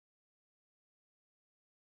fruit.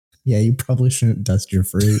 Yeah, you probably shouldn't dust your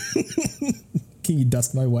fruit. Can you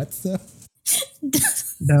dust my wets though?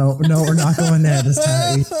 No, we're not going there this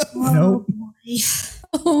time. Nope.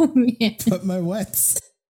 Oh man. But my wets.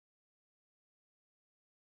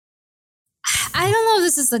 I don't know if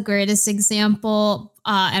this is the greatest example,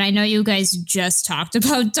 and I know you guys just talked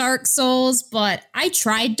about Dark Souls, but I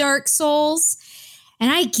tried Dark Souls, and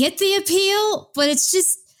I get the appeal, but it's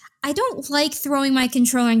just, I don't like throwing my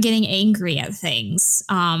controller and getting angry at things.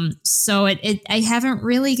 So I haven't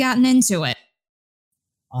really gotten into it.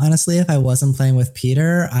 Honestly, if I wasn't playing with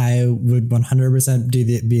Peter, I would 100% be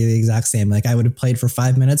the exact same. Like I would have played for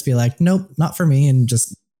 5 minutes, be like, nope, not for me, and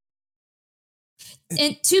just.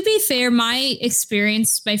 And to be fair, my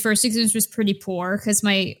first experience was pretty poor because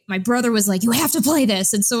my brother was like, you have to play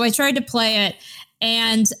this. And so I tried to play it,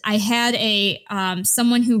 and I had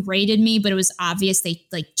someone who rated me, but it was obvious they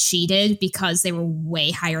like cheated because they were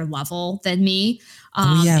way higher level than me. We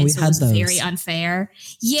so had it was those. very unfair.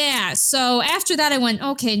 Yeah. So after that, I went,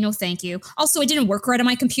 okay, no, thank you. Also, it didn't work right on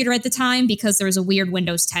my computer at the time because there was a weird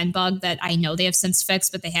Windows 10 bug that I know they have since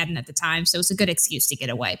fixed, but they hadn't at the time. So it was a good excuse to get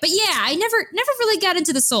away. But yeah, I never really got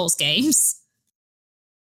into the Souls games.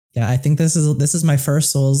 Yeah, I think this is my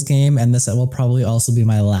first Souls game, and this will probably also be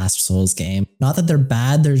my last Souls game. Not that they're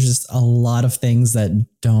bad, there's just a lot of things that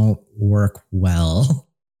don't work well.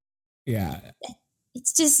 Yeah.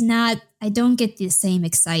 It's just not, I don't get the same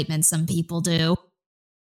excitement some people do.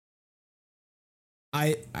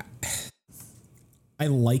 I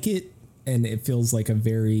like it, and it feels like a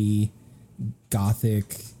very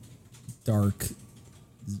gothic, dark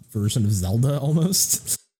version of Zelda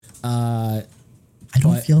almost. I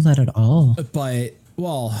don't But- feel that at all. But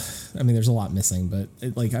well, I mean, there's a lot missing, but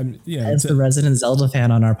As the resident Zelda fan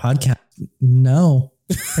on our podcast, no,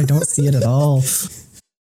 I don't see it at all.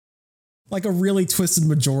 like a really twisted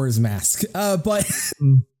Majora's Mask. But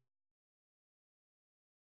Mm.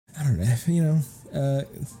 I don't know,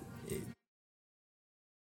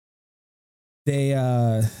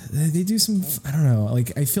 they do some, I don't know,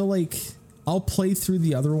 like I feel like I'll play through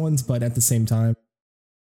the other ones, but at the same time,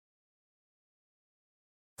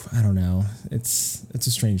 I don't know. It's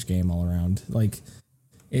a strange game all around. Like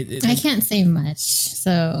I can't say much.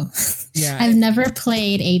 So Yeah, I've never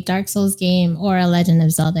played a Dark Souls game or a Legend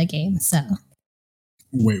of Zelda game. So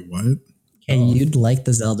Wait, what? Hey, you'd like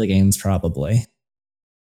the Zelda games probably.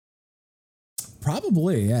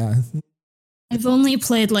 probably, yeah. I've only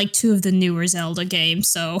played like 2 of the newer Zelda games,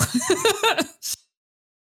 so I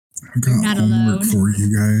got not homework alone. for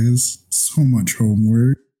you guys. So much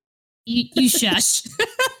homework. you shush.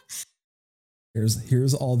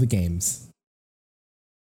 Here's all the games.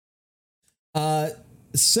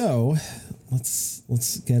 So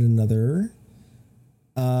let's get another.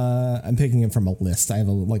 I'm picking it from a list. I have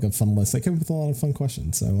a fun list. I came up with a lot of fun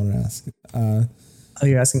questions, so I want to ask. Oh,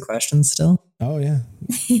 you're asking questions still? Oh yeah.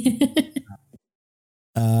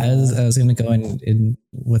 I was going to go in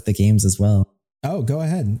with the games as well. Oh, go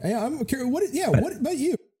ahead. Yeah, I'm curious. What about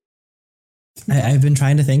you? I've been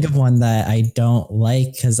trying to think of one that I don't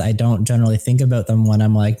like because I don't generally think about them when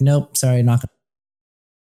I'm like, nope, sorry, not gonna.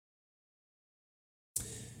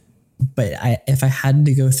 But if I had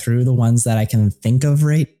to go through the ones that I can think of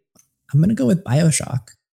right, I'm going to go with BioShock.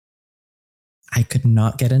 I could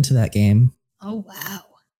not get into that game. Oh wow.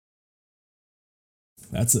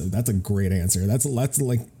 That's a great answer. That's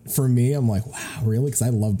like, for me, I'm like, wow, really? Because I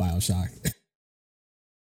love BioShock.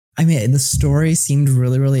 I mean, the story seemed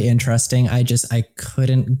really, really interesting. I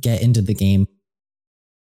couldn't get into the game.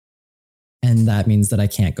 And that means that I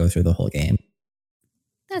can't go through the whole game.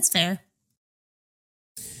 That's fair.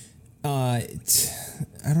 I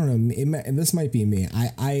don't know. This might be me.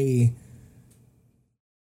 I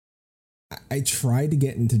tried to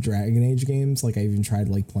get into Dragon Age games. Like I even tried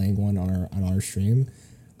like playing one on our stream.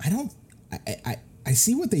 I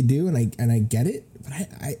see what they do and I get it, but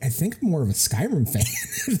I think I'm more of a Skyrim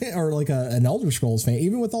fan or like an Elder Scrolls fan,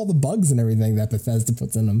 even with all the bugs and everything that Bethesda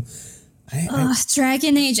puts in them.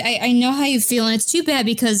 Dragon Age, I know how you feel, and it's too bad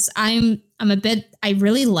because I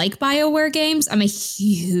really like BioWare games. I'm a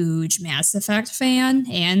huge Mass Effect fan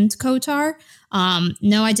and KOTOR.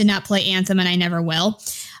 No, I did not play Anthem and I never will.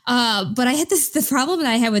 But I had the problem that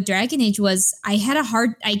I had with Dragon Age was I had a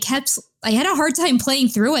hard time playing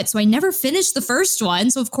through it. So I never finished the first one.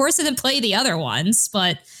 So of course I didn't play the other ones,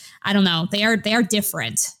 but I don't know. They are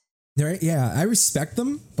different. Yeah, I respect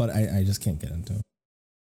them, but I just can't get into it.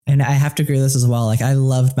 And I have to agree with this as well. Like I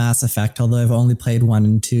loved Mass Effect, although I've only played 1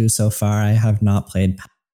 and 2 so far. I have not played,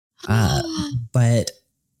 but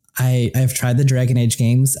I've tried the Dragon Age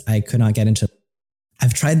games. I could not get into.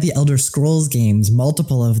 I've tried the Elder Scrolls games,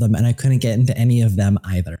 multiple of them, and I couldn't get into any of them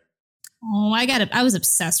either. Oh, I was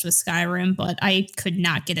obsessed with Skyrim, but I could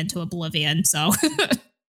not get into Oblivion. So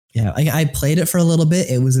yeah, I played it for a little bit.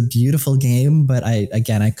 It was a beautiful game, but I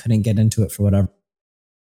couldn't get into it for whatever.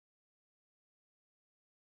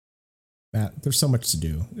 Matt, there's so much to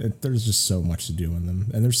do. There's just so much to do in them.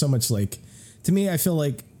 And there's so much like, to me, I feel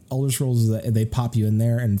like Elder Scrolls, they pop you in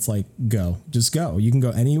there and it's like, just go. You can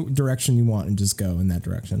go any direction you want and just go in that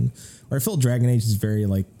direction. Or I feel Dragon Age is very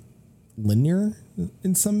like linear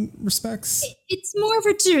in some respects. It's more of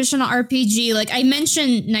a traditional RPG. Like I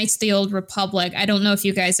mentioned Knights of the Old Republic. I don't know if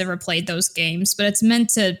you guys ever played those games, but it's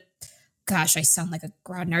meant to, gosh, I sound like a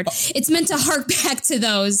ground nerd. It's meant to hark back to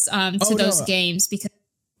those games because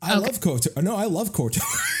I love KOTOR. No, I love KOTOR.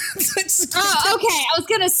 Oh, okay. I was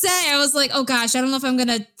going to say, I was like, oh gosh, I don't know if I'm going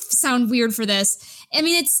to sound weird for this. I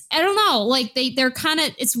mean, I don't know. Like they're kind of,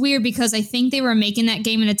 it's weird because I think they were making that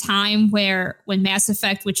game in a time when Mass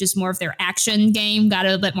Effect, which is more of their action game, got a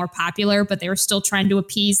little bit more popular, but they were still trying to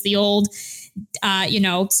appease the old,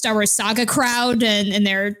 Star Wars Saga crowd and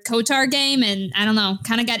their KOTOR game. And I don't know,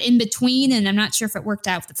 kind of got in between. And I'm not sure if it worked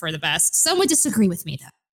out for the best. Some would disagree with me though.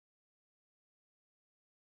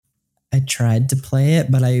 I tried to play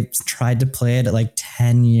it, but I tried to play it at like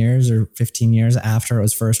 10 years or 15 years after it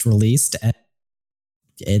was first released. And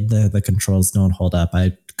the controls don't hold up.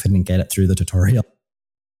 I couldn't get it through the tutorial.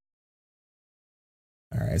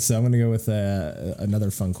 All right, so I'm going to go with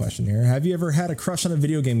another fun question here. Have you ever had a crush on a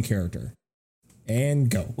video game character? And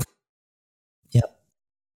go. Yep.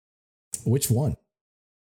 Which one?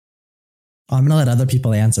 I'm going to let other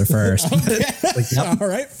people answer first. Yep. All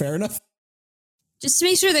right, fair enough. Just to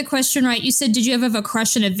make sure the question right, you said, did you ever have a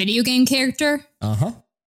crush on a video game character? Uh-huh.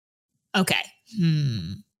 Okay.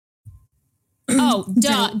 Oh,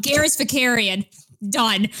 duh. Garrus Vakarian.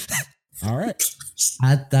 Done. All right.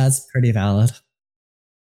 That's pretty valid.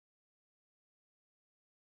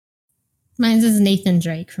 Mine is Nathan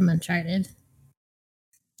Drake from Uncharted.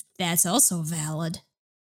 That's also valid.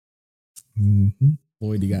 Mm-hmm.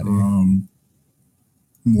 Lloyd, you got it.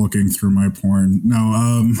 I'm looking through my porn.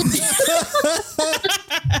 No,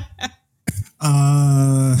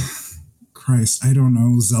 Christ, I don't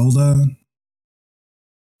know. Zelda?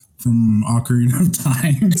 from Ocarina of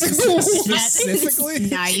Time. Specifically,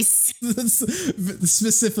 nice.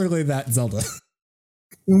 Specifically that Zelda.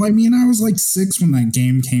 Well, I mean, I was like 6 when that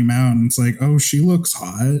game came out, and it's like, oh, she looks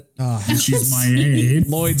hot. Oh, And she's my age.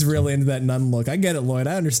 Lloyd's really into that nun look. I get it, Lloyd.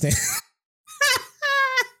 I understand.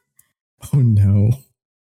 Oh no.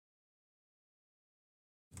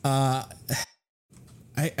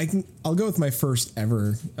 I'll go with my first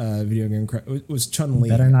ever video game. It was Chun-Li.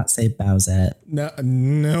 Better not say Bowsette. No,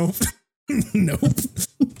 nope, nope.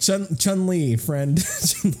 Chun-Li, friend.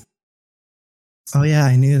 Oh yeah,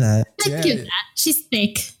 I knew that. I Yeah. get that. She's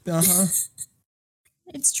thick. Uh-huh.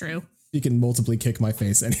 It's true. You can multiply kick my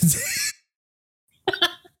face anytime.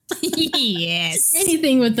 Yes.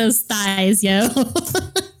 Anything with those thighs, yo.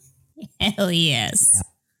 Hell yes. Yeah.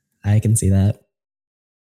 I can see that.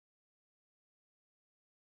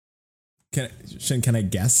 Can I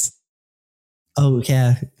guess? Oh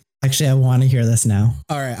yeah. Actually, I want to hear this now.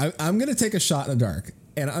 All right, I'm gonna take a shot in the dark,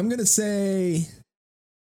 and I'm gonna say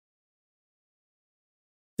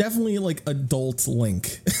definitely like adult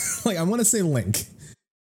Link. Like I want to say Link.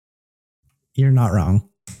 You're not wrong.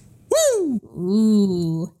 Woo!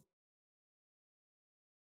 Ooh.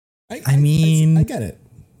 I mean- I get it.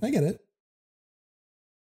 I get it.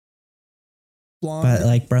 Blonde. But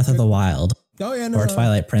like Breath of the Wild Oh yeah, no, or no.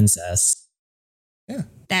 Twilight Princess. Yeah,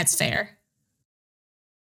 That's fair.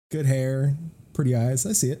 good hair, pretty eyes.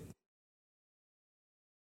 I see it.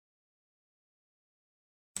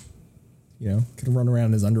 You know, could run around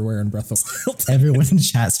in his underwear in Breath of the Wild. Everyone in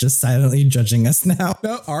chat's just silently judging us now.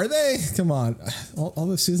 No, are they? Come on.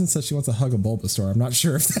 Although Susan says she wants to hug a Bulbasaur, I'm not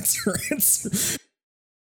sure if that's her answer.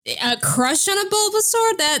 A crush on a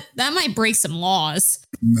Bulbasaur? That might break some laws.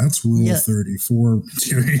 That's Rule Yeah. 34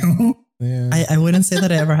 material. Yeah. I wouldn't say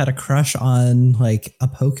that I ever had a crush on like a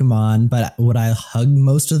Pokemon, but would I hug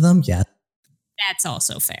most of them? Yeah. That's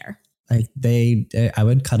also fair. Like I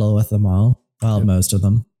would cuddle with them all. Well, Yep. most of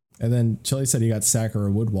them. And then Chili said he got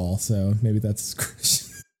Sakura Woodwall, so maybe that's his crush.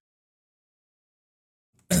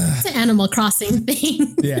 It's an Animal Crossing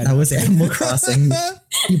thing. Yeah. That was Animal Crossing.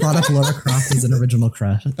 He brought up Lara Croft as an original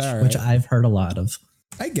crush, All which right. I've heard a lot of.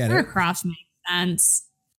 I get Lara it. Croft makes sense.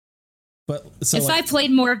 But so If I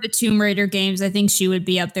played more of the Tomb Raider games, I think she would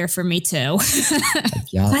be up there for me too.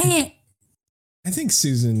 Yeah. Play it. I think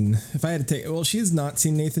Susan, if I had to take, well, she has not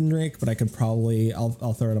seen Nathan Drake, but I could probably, I'll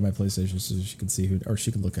throw it on my PlayStation so she can see who, or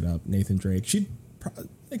she can look it up. Nathan Drake.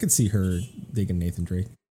 I could see her digging Nathan Drake.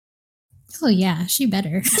 Oh yeah, she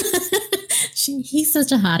better. He's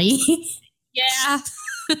such a hottie. Yeah.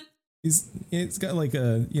 He's got like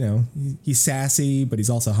a, you know, he's sassy, but he's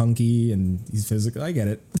also hunky and he's physical. I get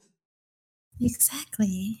it.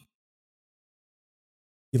 Exactly.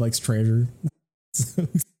 He likes treasure.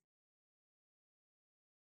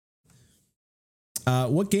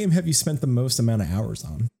 What game have you spent the most amount of hours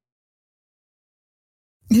on?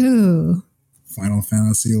 Ooh. Final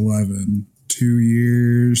Fantasy 11, 2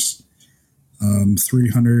 years,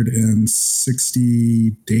 360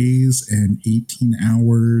 days and 18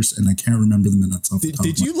 hours, and I can't remember the minutes off the top.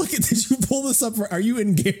 Did you pull this up? Are you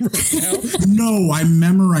in game right now? No, I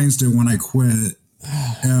memorized it when I quit.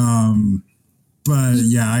 But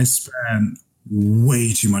yeah, I spent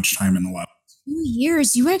way too much time in 11. 2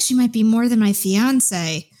 years. You actually might be more than my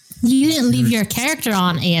fiance. You didn't leave your character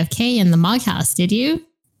on AFK in the Mog House, did you?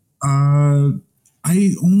 I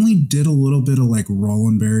only did a little bit of like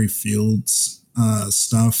Rollenberry Fields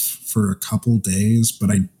stuff for a couple days,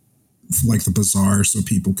 but I like the bazaar so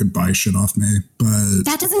people could buy shit off me. But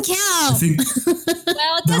That doesn't I count. think Well, it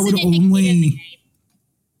that doesn't would indicate in the only. game.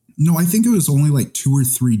 No, I think it was only like 2 or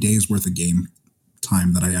 3 days worth of game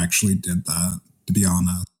time that I actually did that, to be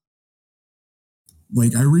honest.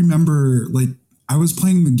 Like, I remember, like, I was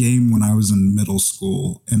playing the game when I was in middle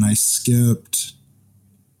school, and I skipped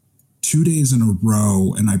 2 days in a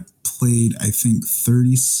row, and I played, I think,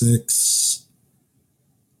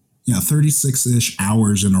 36-ish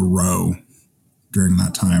hours in a row during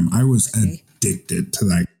that time. I was addicted to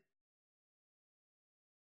that.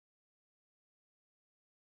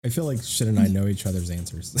 I feel like Shin and I know each other's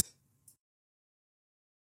answers.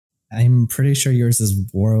 I'm pretty sure yours is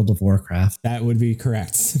World of Warcraft. That would be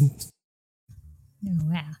correct.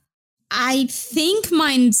 Wow. I think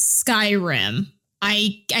mine's Skyrim.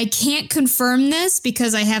 I can't confirm this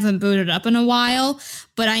because I haven't booted up in a while,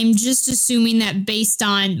 but I'm just assuming that based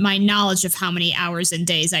on my knowledge of how many hours and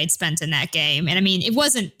days I'd spent in that game. And I mean, it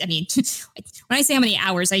wasn't, I mean, when I say how many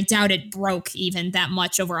hours, I doubt it broke even that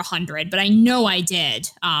much over 100, but I know I did.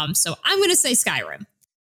 So I'm going to say Skyrim.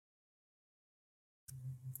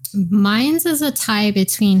 Mine's is a tie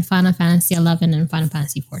between Final Fantasy 11 and Final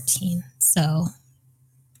Fantasy 14. So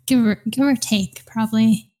give or take,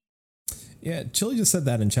 probably. Yeah, Chili just said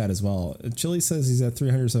that in chat as well. Chili says he's at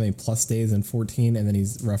 370 plus days in 14, and then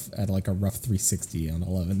he's rough at like a rough 360 on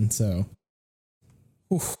 11. So,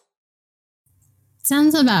 oof.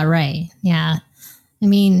 Sounds about right. Yeah. I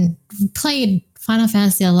mean, played Final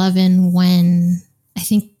Fantasy 11 when I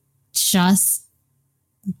think just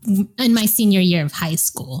in my senior year of high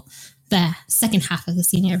school, the second half of the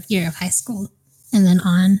senior year of high school, and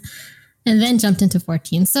then jumped into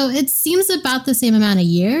 14. So it seems about the same amount of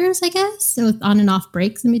years, I guess, so with on and off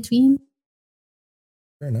breaks in between.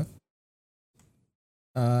 Fair enough.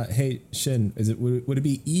 Hey, Shin, would it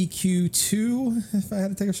be EQ2 if I had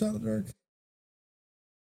to take a shot in the dark?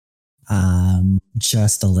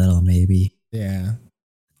 Just a little, maybe. Yeah.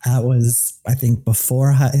 That was, I think,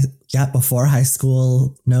 before high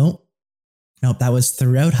school. Nope, that was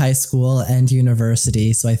throughout high school and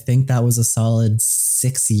university. So I think that was a solid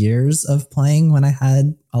 6 years of playing when I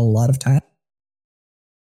had a lot of time.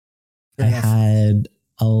 I had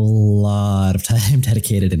a lot of time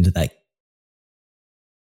dedicated into that.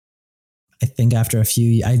 I think after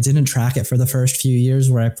I didn't track it for the first few years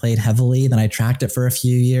where I played heavily. Then I tracked it for a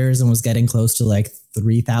few years and was getting close to like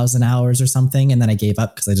 3,000 hours or something. And then I gave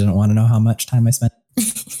up because I didn't want to know how much time I spent.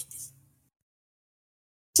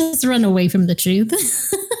 Just run away from the truth.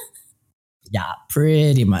 Yeah,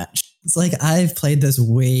 pretty much. It's like I've played this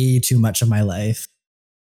way too much of my life.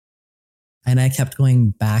 And I kept going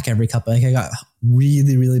back every couple. Like I got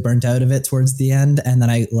really, really burnt out of it towards the end. And then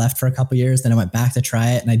I left for a couple years. Then I went back to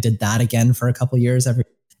try it. And I did that again for a couple years.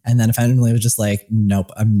 And then finally it was just like, nope,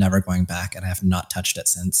 I'm never going back. And I have not touched it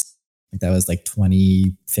since. Like that was like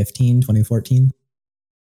 2015, 2014.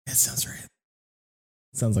 That sounds right.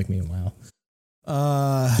 Sounds like me and WoW.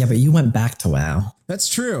 Yeah, but you went back to WoW. That's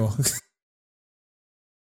true.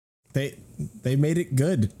 They made it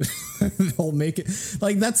good. They'll make it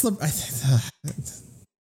like that's the.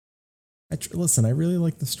 Listen, I really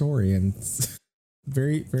like the story and it's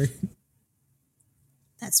very, very.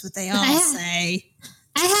 That's what they all say.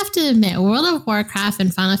 I have to admit, World of Warcraft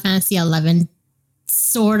and Final Fantasy 11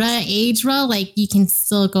 sorta age well. Like you can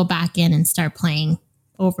still go back in and start playing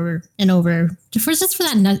over and over just for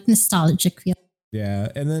that nostalgic feel. Yeah,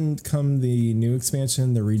 and then come the new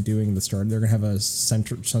expansion, they're redoing the start. They're gonna have a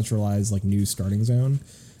centralized like new starting zone.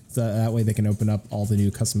 So that way they can open up all the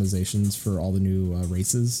new customizations for all the new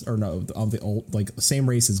races, or no, all the old like same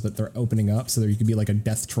races, but they're opening up so that you could be like a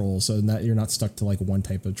death troll, so that you're not stuck to like one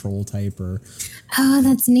type of troll type or. Oh,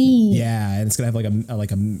 that's neat. Yeah, and it's gonna have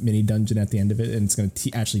like a mini dungeon at the end of it, and it's gonna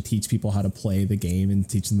actually teach people how to play the game and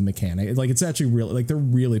teach them the mechanic. Like it's actually really like they're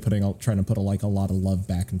really trying to put a lot of love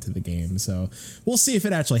back into the game. So we'll see if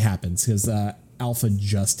it actually happens because alpha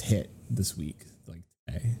just hit this week, like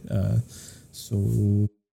today. So.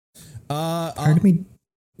 Part of me,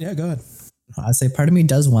 yeah, go ahead. I say part of me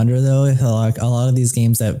does wonder though, if like a lot of these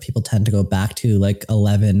games that people tend to go back to, like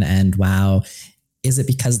 11 and WoW, is it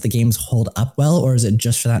because the games hold up well, or is it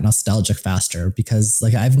just for that nostalgic factor? Because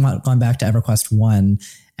like I've gone back to EverQuest 1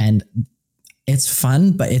 and it's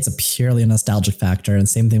fun, but it's a purely nostalgic factor. And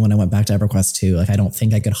same thing when I went back to EverQuest 2. Like I don't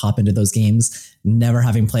think I could hop into those games, never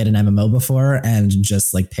having played an MMO before, and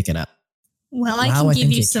just like pick it up. Well, I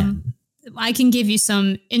can give you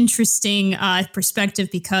some interesting perspective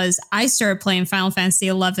because I started playing Final Fantasy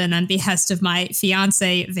 11 on behest of my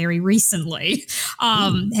fiance very recently.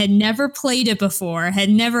 Had never played it before,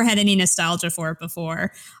 had never had any nostalgia for it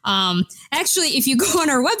before. Actually, if you go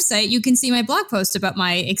on our website, you can see my blog post about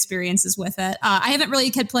my experiences with it. I haven't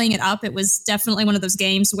really kept playing it up. It was definitely one of those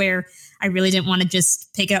games where I really didn't want to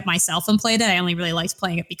just pick it up myself and play it. I only really liked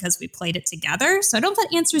playing it because we played it together. So I don't know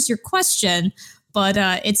if that answers your question. But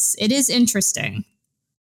it is interesting.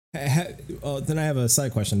 Then I have a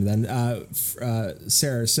side question. Then,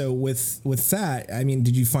 Sarah. So with that, I mean,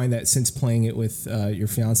 did you find that since playing it with your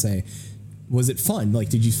fiance, was it fun? Like,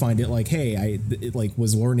 did you find it like, hey,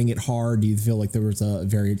 was learning it hard? Do you feel like there was a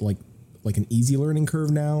very like an easy learning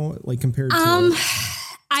curve now, like compared to?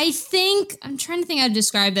 I think I'm trying to think how to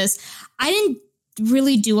describe this. I didn't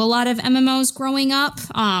really do a lot of MMOs growing up.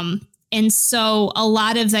 And so a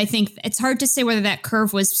lot of, I think it's hard to say whether that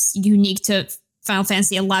curve was unique to Final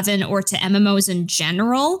Fantasy 11 or to MMOs in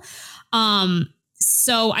general.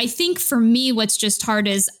 So I think for me, what's just hard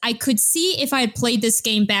is I could see if I had played this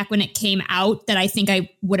game back when it came out that I think I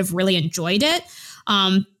would have really enjoyed it.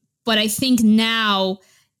 But I think now,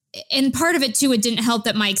 and part of it too, it didn't help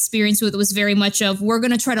that my experience with it was very much of we're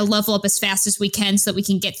going to try to level up as fast as we can so that we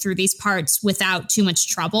can get through these parts without too much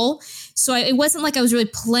trouble. So it wasn't like I was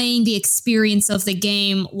really playing the experience of the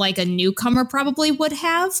game like a newcomer probably would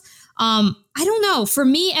have. I don't know. For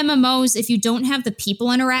me, MMOs, if you don't have the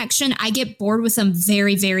people interaction, I get bored with them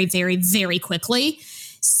very, very, very, very quickly.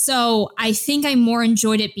 So I think I more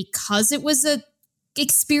enjoyed it because it was a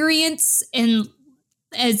experience, and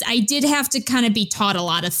as I did have to kind of be taught a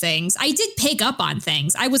lot of things. I did pick up on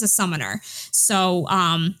things. I was a summoner. So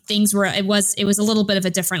it was a little bit of a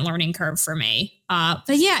different learning curve for me.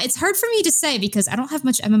 But yeah, it's hard for me to say because I don't have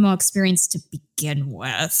much MMO experience to begin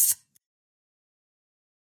with.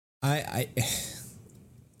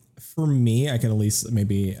 For me, I can at least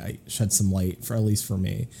maybe I shed some light for at least for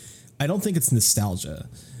me. I don't think it's nostalgia.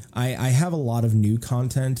 I have a lot of new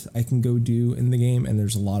content I can go do in the game, and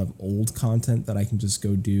there's a lot of old content that I can just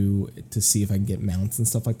go do to see if I can get mounts and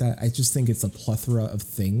stuff like that. I just think it's a plethora of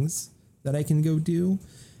things that I can go do,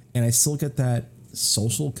 and I still get that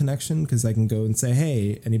social connection because I can go and say,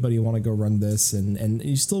 hey, anybody want to go run this? And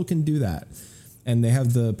you still can do that. And they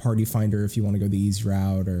have the party finder if you want to go the easy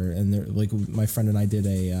route, and they're like my friend and I did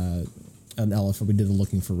an elephant. We did a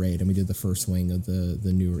looking for raid, and we did the first wing of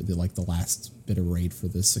the last bit of raid for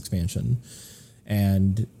this expansion,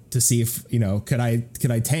 and to see if could I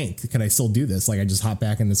tank? Could I still do this? Like I just hop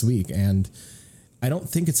back in this week, and I don't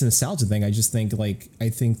think it's a nostalgia thing. I just think I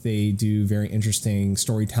think they do very interesting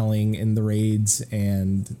storytelling in the raids,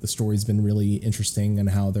 and the story's been really interesting and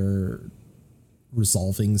how they're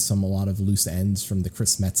resolving a lot of loose ends from the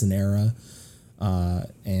Chris Metzen era,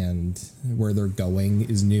 and where they're going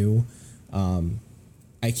is new.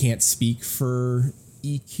 I can't speak for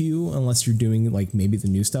EQ unless you're doing maybe the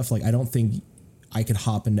new stuff. I don't think I could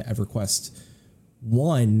hop into EverQuest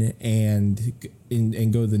 1 and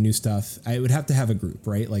go to the new stuff. I would have to have a group,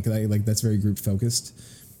 right? Like that's very group focused.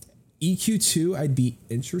 EQ2, I'd be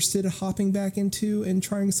interested in hopping back into and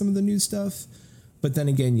trying some of the new stuff. But then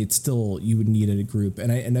again, you would need a group.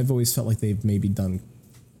 And I've always felt like they've maybe done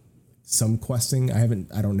some questing. I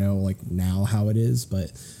don't know now how it is,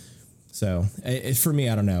 but so for me,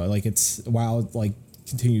 I don't know. It's WoW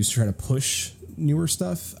continues to try to push newer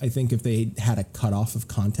stuff. I think if they had a cutoff of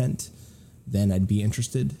content, then I'd be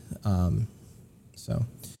interested. So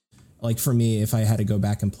for me, if I had to go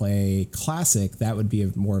back and play Classic, that would be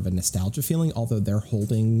more of a nostalgia feeling, although they're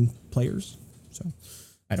holding players. So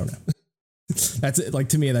I don't know. That's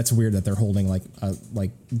to me, that's weird that they're holding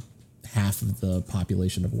half of the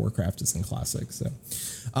population of Warcraft is in Classic. So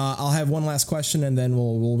I'll have one last question and then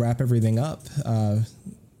we'll wrap everything up.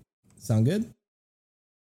 Sound good?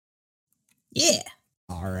 Yeah.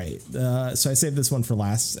 All right. So I saved this one for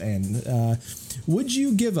last. And would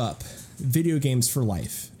you give up video games for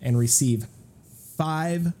life and receive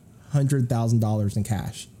 $500,000 in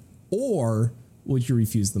cash, or would you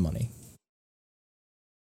refuse the money?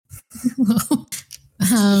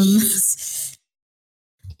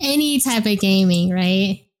 Any type of gaming,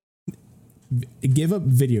 right? Give up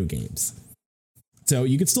video games. So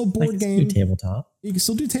you could still board game. Do tabletop. You can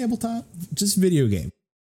still do tabletop, just video game.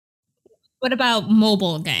 What about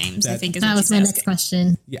mobile games? I think that was my next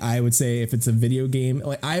question. Yeah, I would say if it's a video game,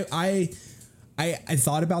 I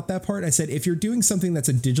thought about that part. I said, if you're doing something that's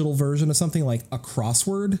a digital version of something like a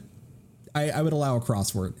crossword, I would allow a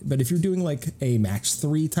crossword. But if you're doing a match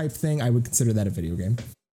 3 type thing, I would consider that a video game.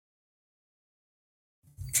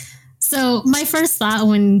 So my first thought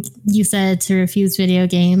when you said to refuse video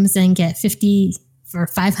games and get 50 for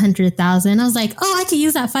 500,000, I was like, oh, I could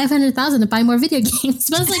use that 500,000 to buy more video games.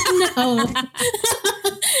 But I was like, no.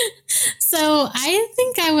 So I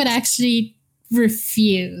think I would actually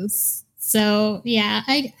refuse. So yeah,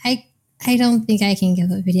 I don't think I can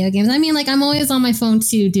give up video games. I mean, I'm always on my phone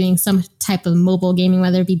too, doing some type of mobile gaming,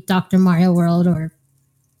 whether it be Dr. Mario World or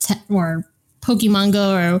Pokemon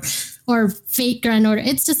Go or Fate Grand Order.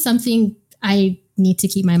 It's just something I need to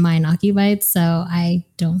keep my mind occupied. So I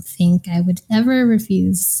don't think I would ever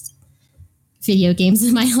refuse video games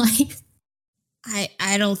in my life.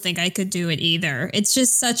 I don't think I could do it either. It's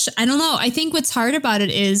just I don't know. I think what's hard about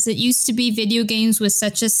it is it used to be video games was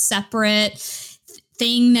such a separate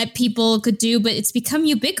thing that people could do, but it's become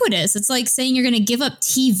ubiquitous. It's like saying you're going to give up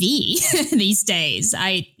TV these days.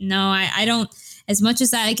 I don't, as much as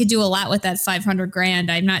that I could do a lot with that 500 grand.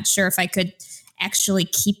 I'm not sure if I could actually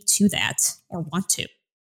keep to that or want to.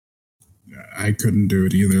 I couldn't do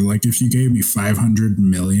it either. If you gave me 500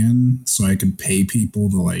 million so I could pay people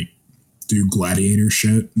to do gladiator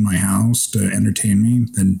shit in my house to entertain me,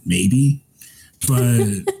 then maybe.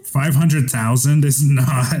 But 500,000 is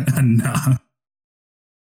not enough.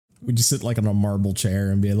 We just sit on a marble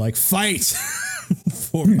chair and be like, fight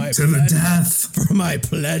for my to the death, for my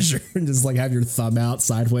pleasure, and just have your thumb out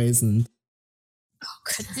sideways and. Oh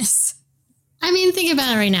goodness! I I mean, think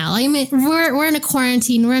about it right now. I mean, we're in a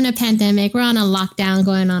quarantine, we're in a pandemic, we're on a lockdown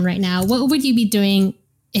going on right now. What would you be doing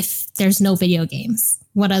if there's no video games?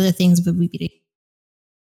 What other things would we be doing?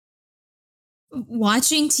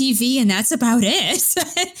 Watching TV, and that's about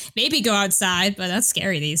it. Maybe go outside, but that's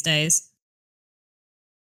scary these days.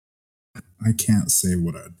 I can't say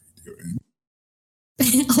what I'd be doing.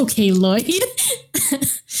 Okay, Lloyd.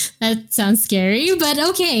 That sounds scary, but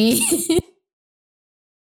okay.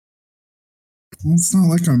 Well, it's not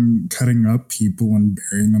like I'm cutting up people and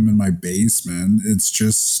burying them in my basement. It's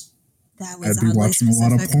just I'd be watching a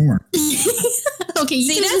lot of porn. Okay,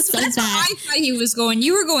 you see, that's where I thought he was going.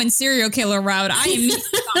 You were going serial killer route.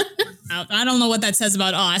 I don't know what that says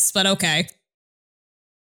about us, but okay.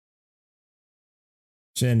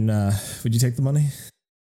 Jen, would you take the money?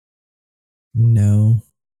 No.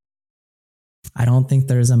 I don't think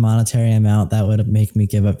there's a monetary amount that would make me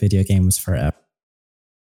give up video games forever.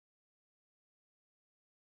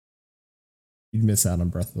 You'd miss out on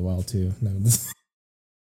Breath of the Wild too. No.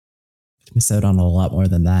 Miss out on a lot more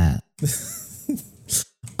than that.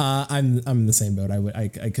 I'm in the same boat. I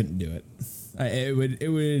couldn't do it. It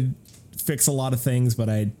would fix a lot of things, but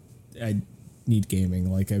I need gaming.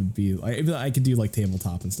 Like I could do like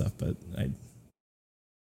tabletop and stuff, but I'd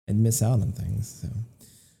miss out on things. So,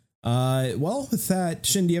 well, with that,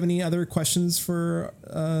 Shin, do you have any other questions for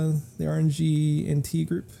the RNG NT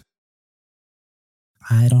group?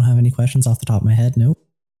 I don't have any questions off the top of my head. Nope.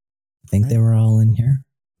 I think they were all in here.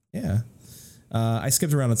 Yeah. I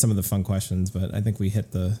skipped around on some of the fun questions, but I think we hit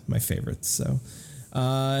my favorites. So,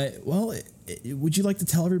 well, would you like to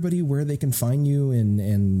tell everybody where they can find you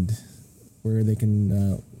and where they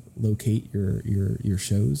can locate your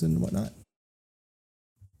shows and whatnot?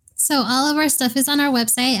 So all of our stuff is on our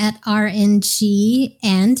website at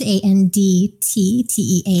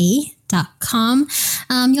rngandandttea.com.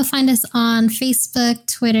 You'll find us on Facebook,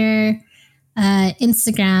 Twitter,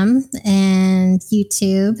 Instagram, and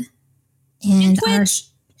YouTube, and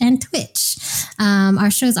Twitch.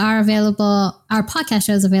 Our shows are available. Our podcast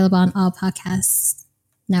show is available on all podcast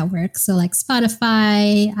networks, so like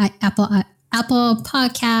Spotify, Apple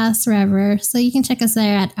Podcasts, wherever. So you can check us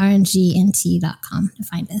there at rngnt.com to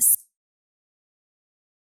find us.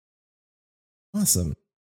 Awesome.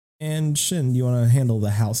 And Shin, do you want to handle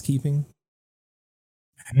the housekeeping?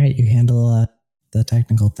 All right, you handle the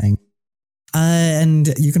technical thing.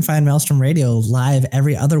 And you can find Maelstrom Radio live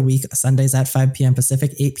every other week, Sundays at 5 p.m.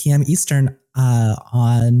 Pacific, 8 p.m. Eastern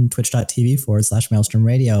on twitch.tv/Maelstrom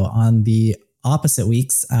Radio. On the opposite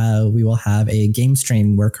weeks, we will have a game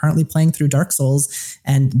stream. We're currently playing through Dark Souls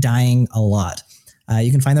and dying a lot.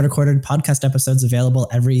 You can find the recorded podcast episodes available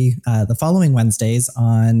the following Wednesdays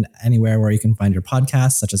on anywhere where you can find your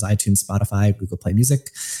podcasts, such as iTunes, Spotify, Google Play Music.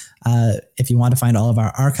 If you want to find all of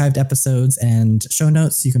our archived episodes and show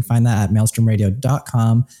notes, you can find that at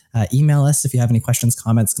maelstromradio.com. Email us if you have any questions,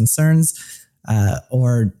 comments, concerns,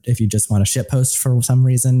 or if you just want to shitpost for some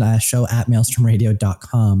reason,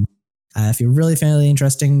 show@maelstromradio.com. If you're really feeling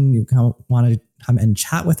interesting, you want to come and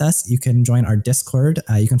chat with us, you can join our Discord.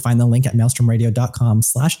 You can find the link at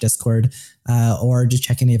maelstromradio.com/Discord, or just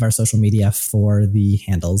check any of our social media for the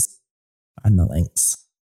handles and the links.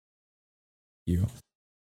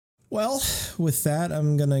 Well, with that,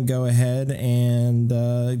 I'm going to go ahead and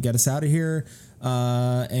get us out of here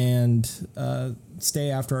and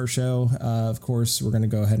stay after our show. Of course, we're going to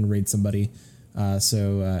go ahead and raid somebody.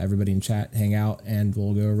 So everybody in chat, hang out, and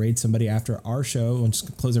we'll go raid somebody after our show and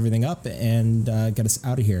just close everything up and get us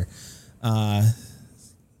out of here. Well,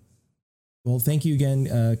 thank you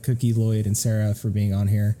again, Cookie, Lloyd, and Sarah for being on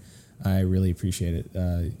here. I really appreciate it.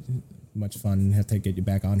 Much fun. Have to get you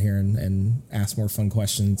back on here and ask more fun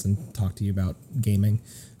questions and talk to you about gaming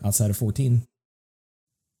outside of 14.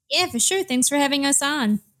 Yeah, for sure. Thanks for having us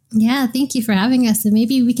on. Yeah, thank you for having us. And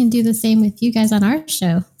maybe we can do the same with you guys on our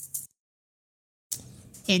show.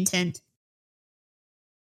 Hint, hint.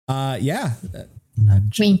 Yeah.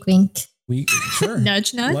 Nudge. Wink, wink. Sure.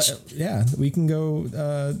 Nudge, nudge. Yeah, we can go,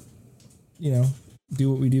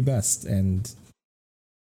 do what we do best and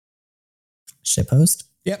Shitpost.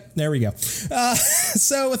 Yep, there we go.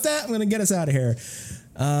 So with that, I'm going to get us out of here.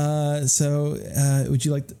 Would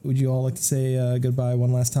you all like to say goodbye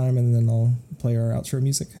one last time, and then I'll play our outro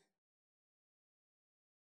music?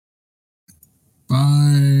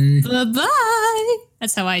 Bye. Bye-bye.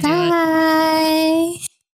 That's how I do Bye.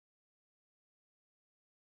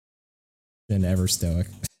 it. And ever stoic.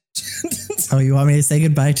 Oh, you want me to say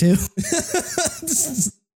goodbye too?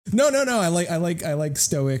 No. I like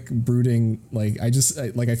stoic, brooding. Like I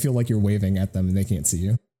feel like you're waving at them and they can't see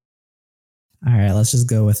you. All right, let's just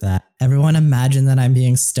go with that. Everyone imagine that I'm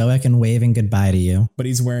being stoic and waving goodbye to you. But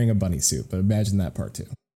he's wearing a bunny suit. But imagine that part too.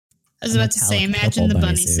 I was about to say, imagine the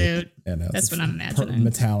bunny suit. Yeah, no, That's what I'm imagining.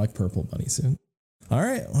 Metallic purple bunny suit. All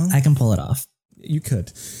right. Well, I can pull it off. You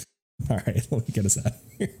could. All right. Let me get us out of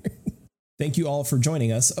here. Thank you all for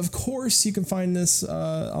joining us. Of course, you can find this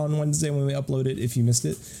on Wednesday when we upload it if you missed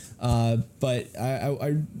it. But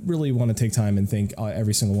I really want to take time and thank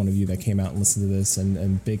every single one of you that came out and listened to this.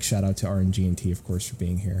 And big shout out to RNG&T, of course, for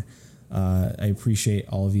being here. I appreciate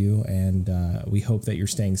all of you. And we hope that you're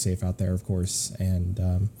staying safe out there, of course,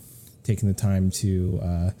 and taking the time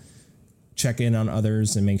to check in on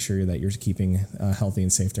others and make sure that you're keeping healthy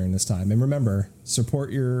and safe during this time. And remember, support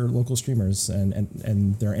your local streamers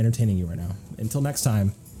and they're entertaining you right now. Until next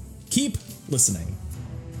time, keep listening.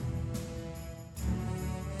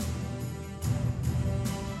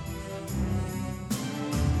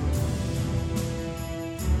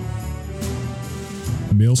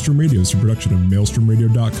 Maelstrom Radio is a production of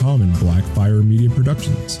MaelstromRadio.com and Blackfire Media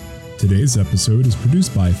Productions. Today's episode is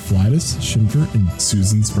produced by Flatus, Shinter, and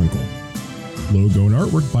Susan Sprinkle. Logo and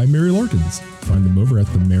artwork by Mary Larkins. Find them over at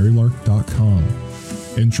themarylark.com.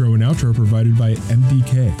 Intro and outro provided by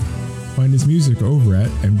MDK. Find his music over at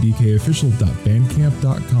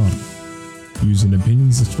mdkofficial.bandcamp.com. Views and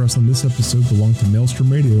opinions expressed on this episode belong to Maelstrom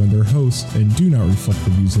Radio and their hosts and do not reflect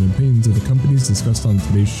the views and opinions of the companies discussed on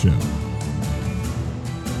today's show.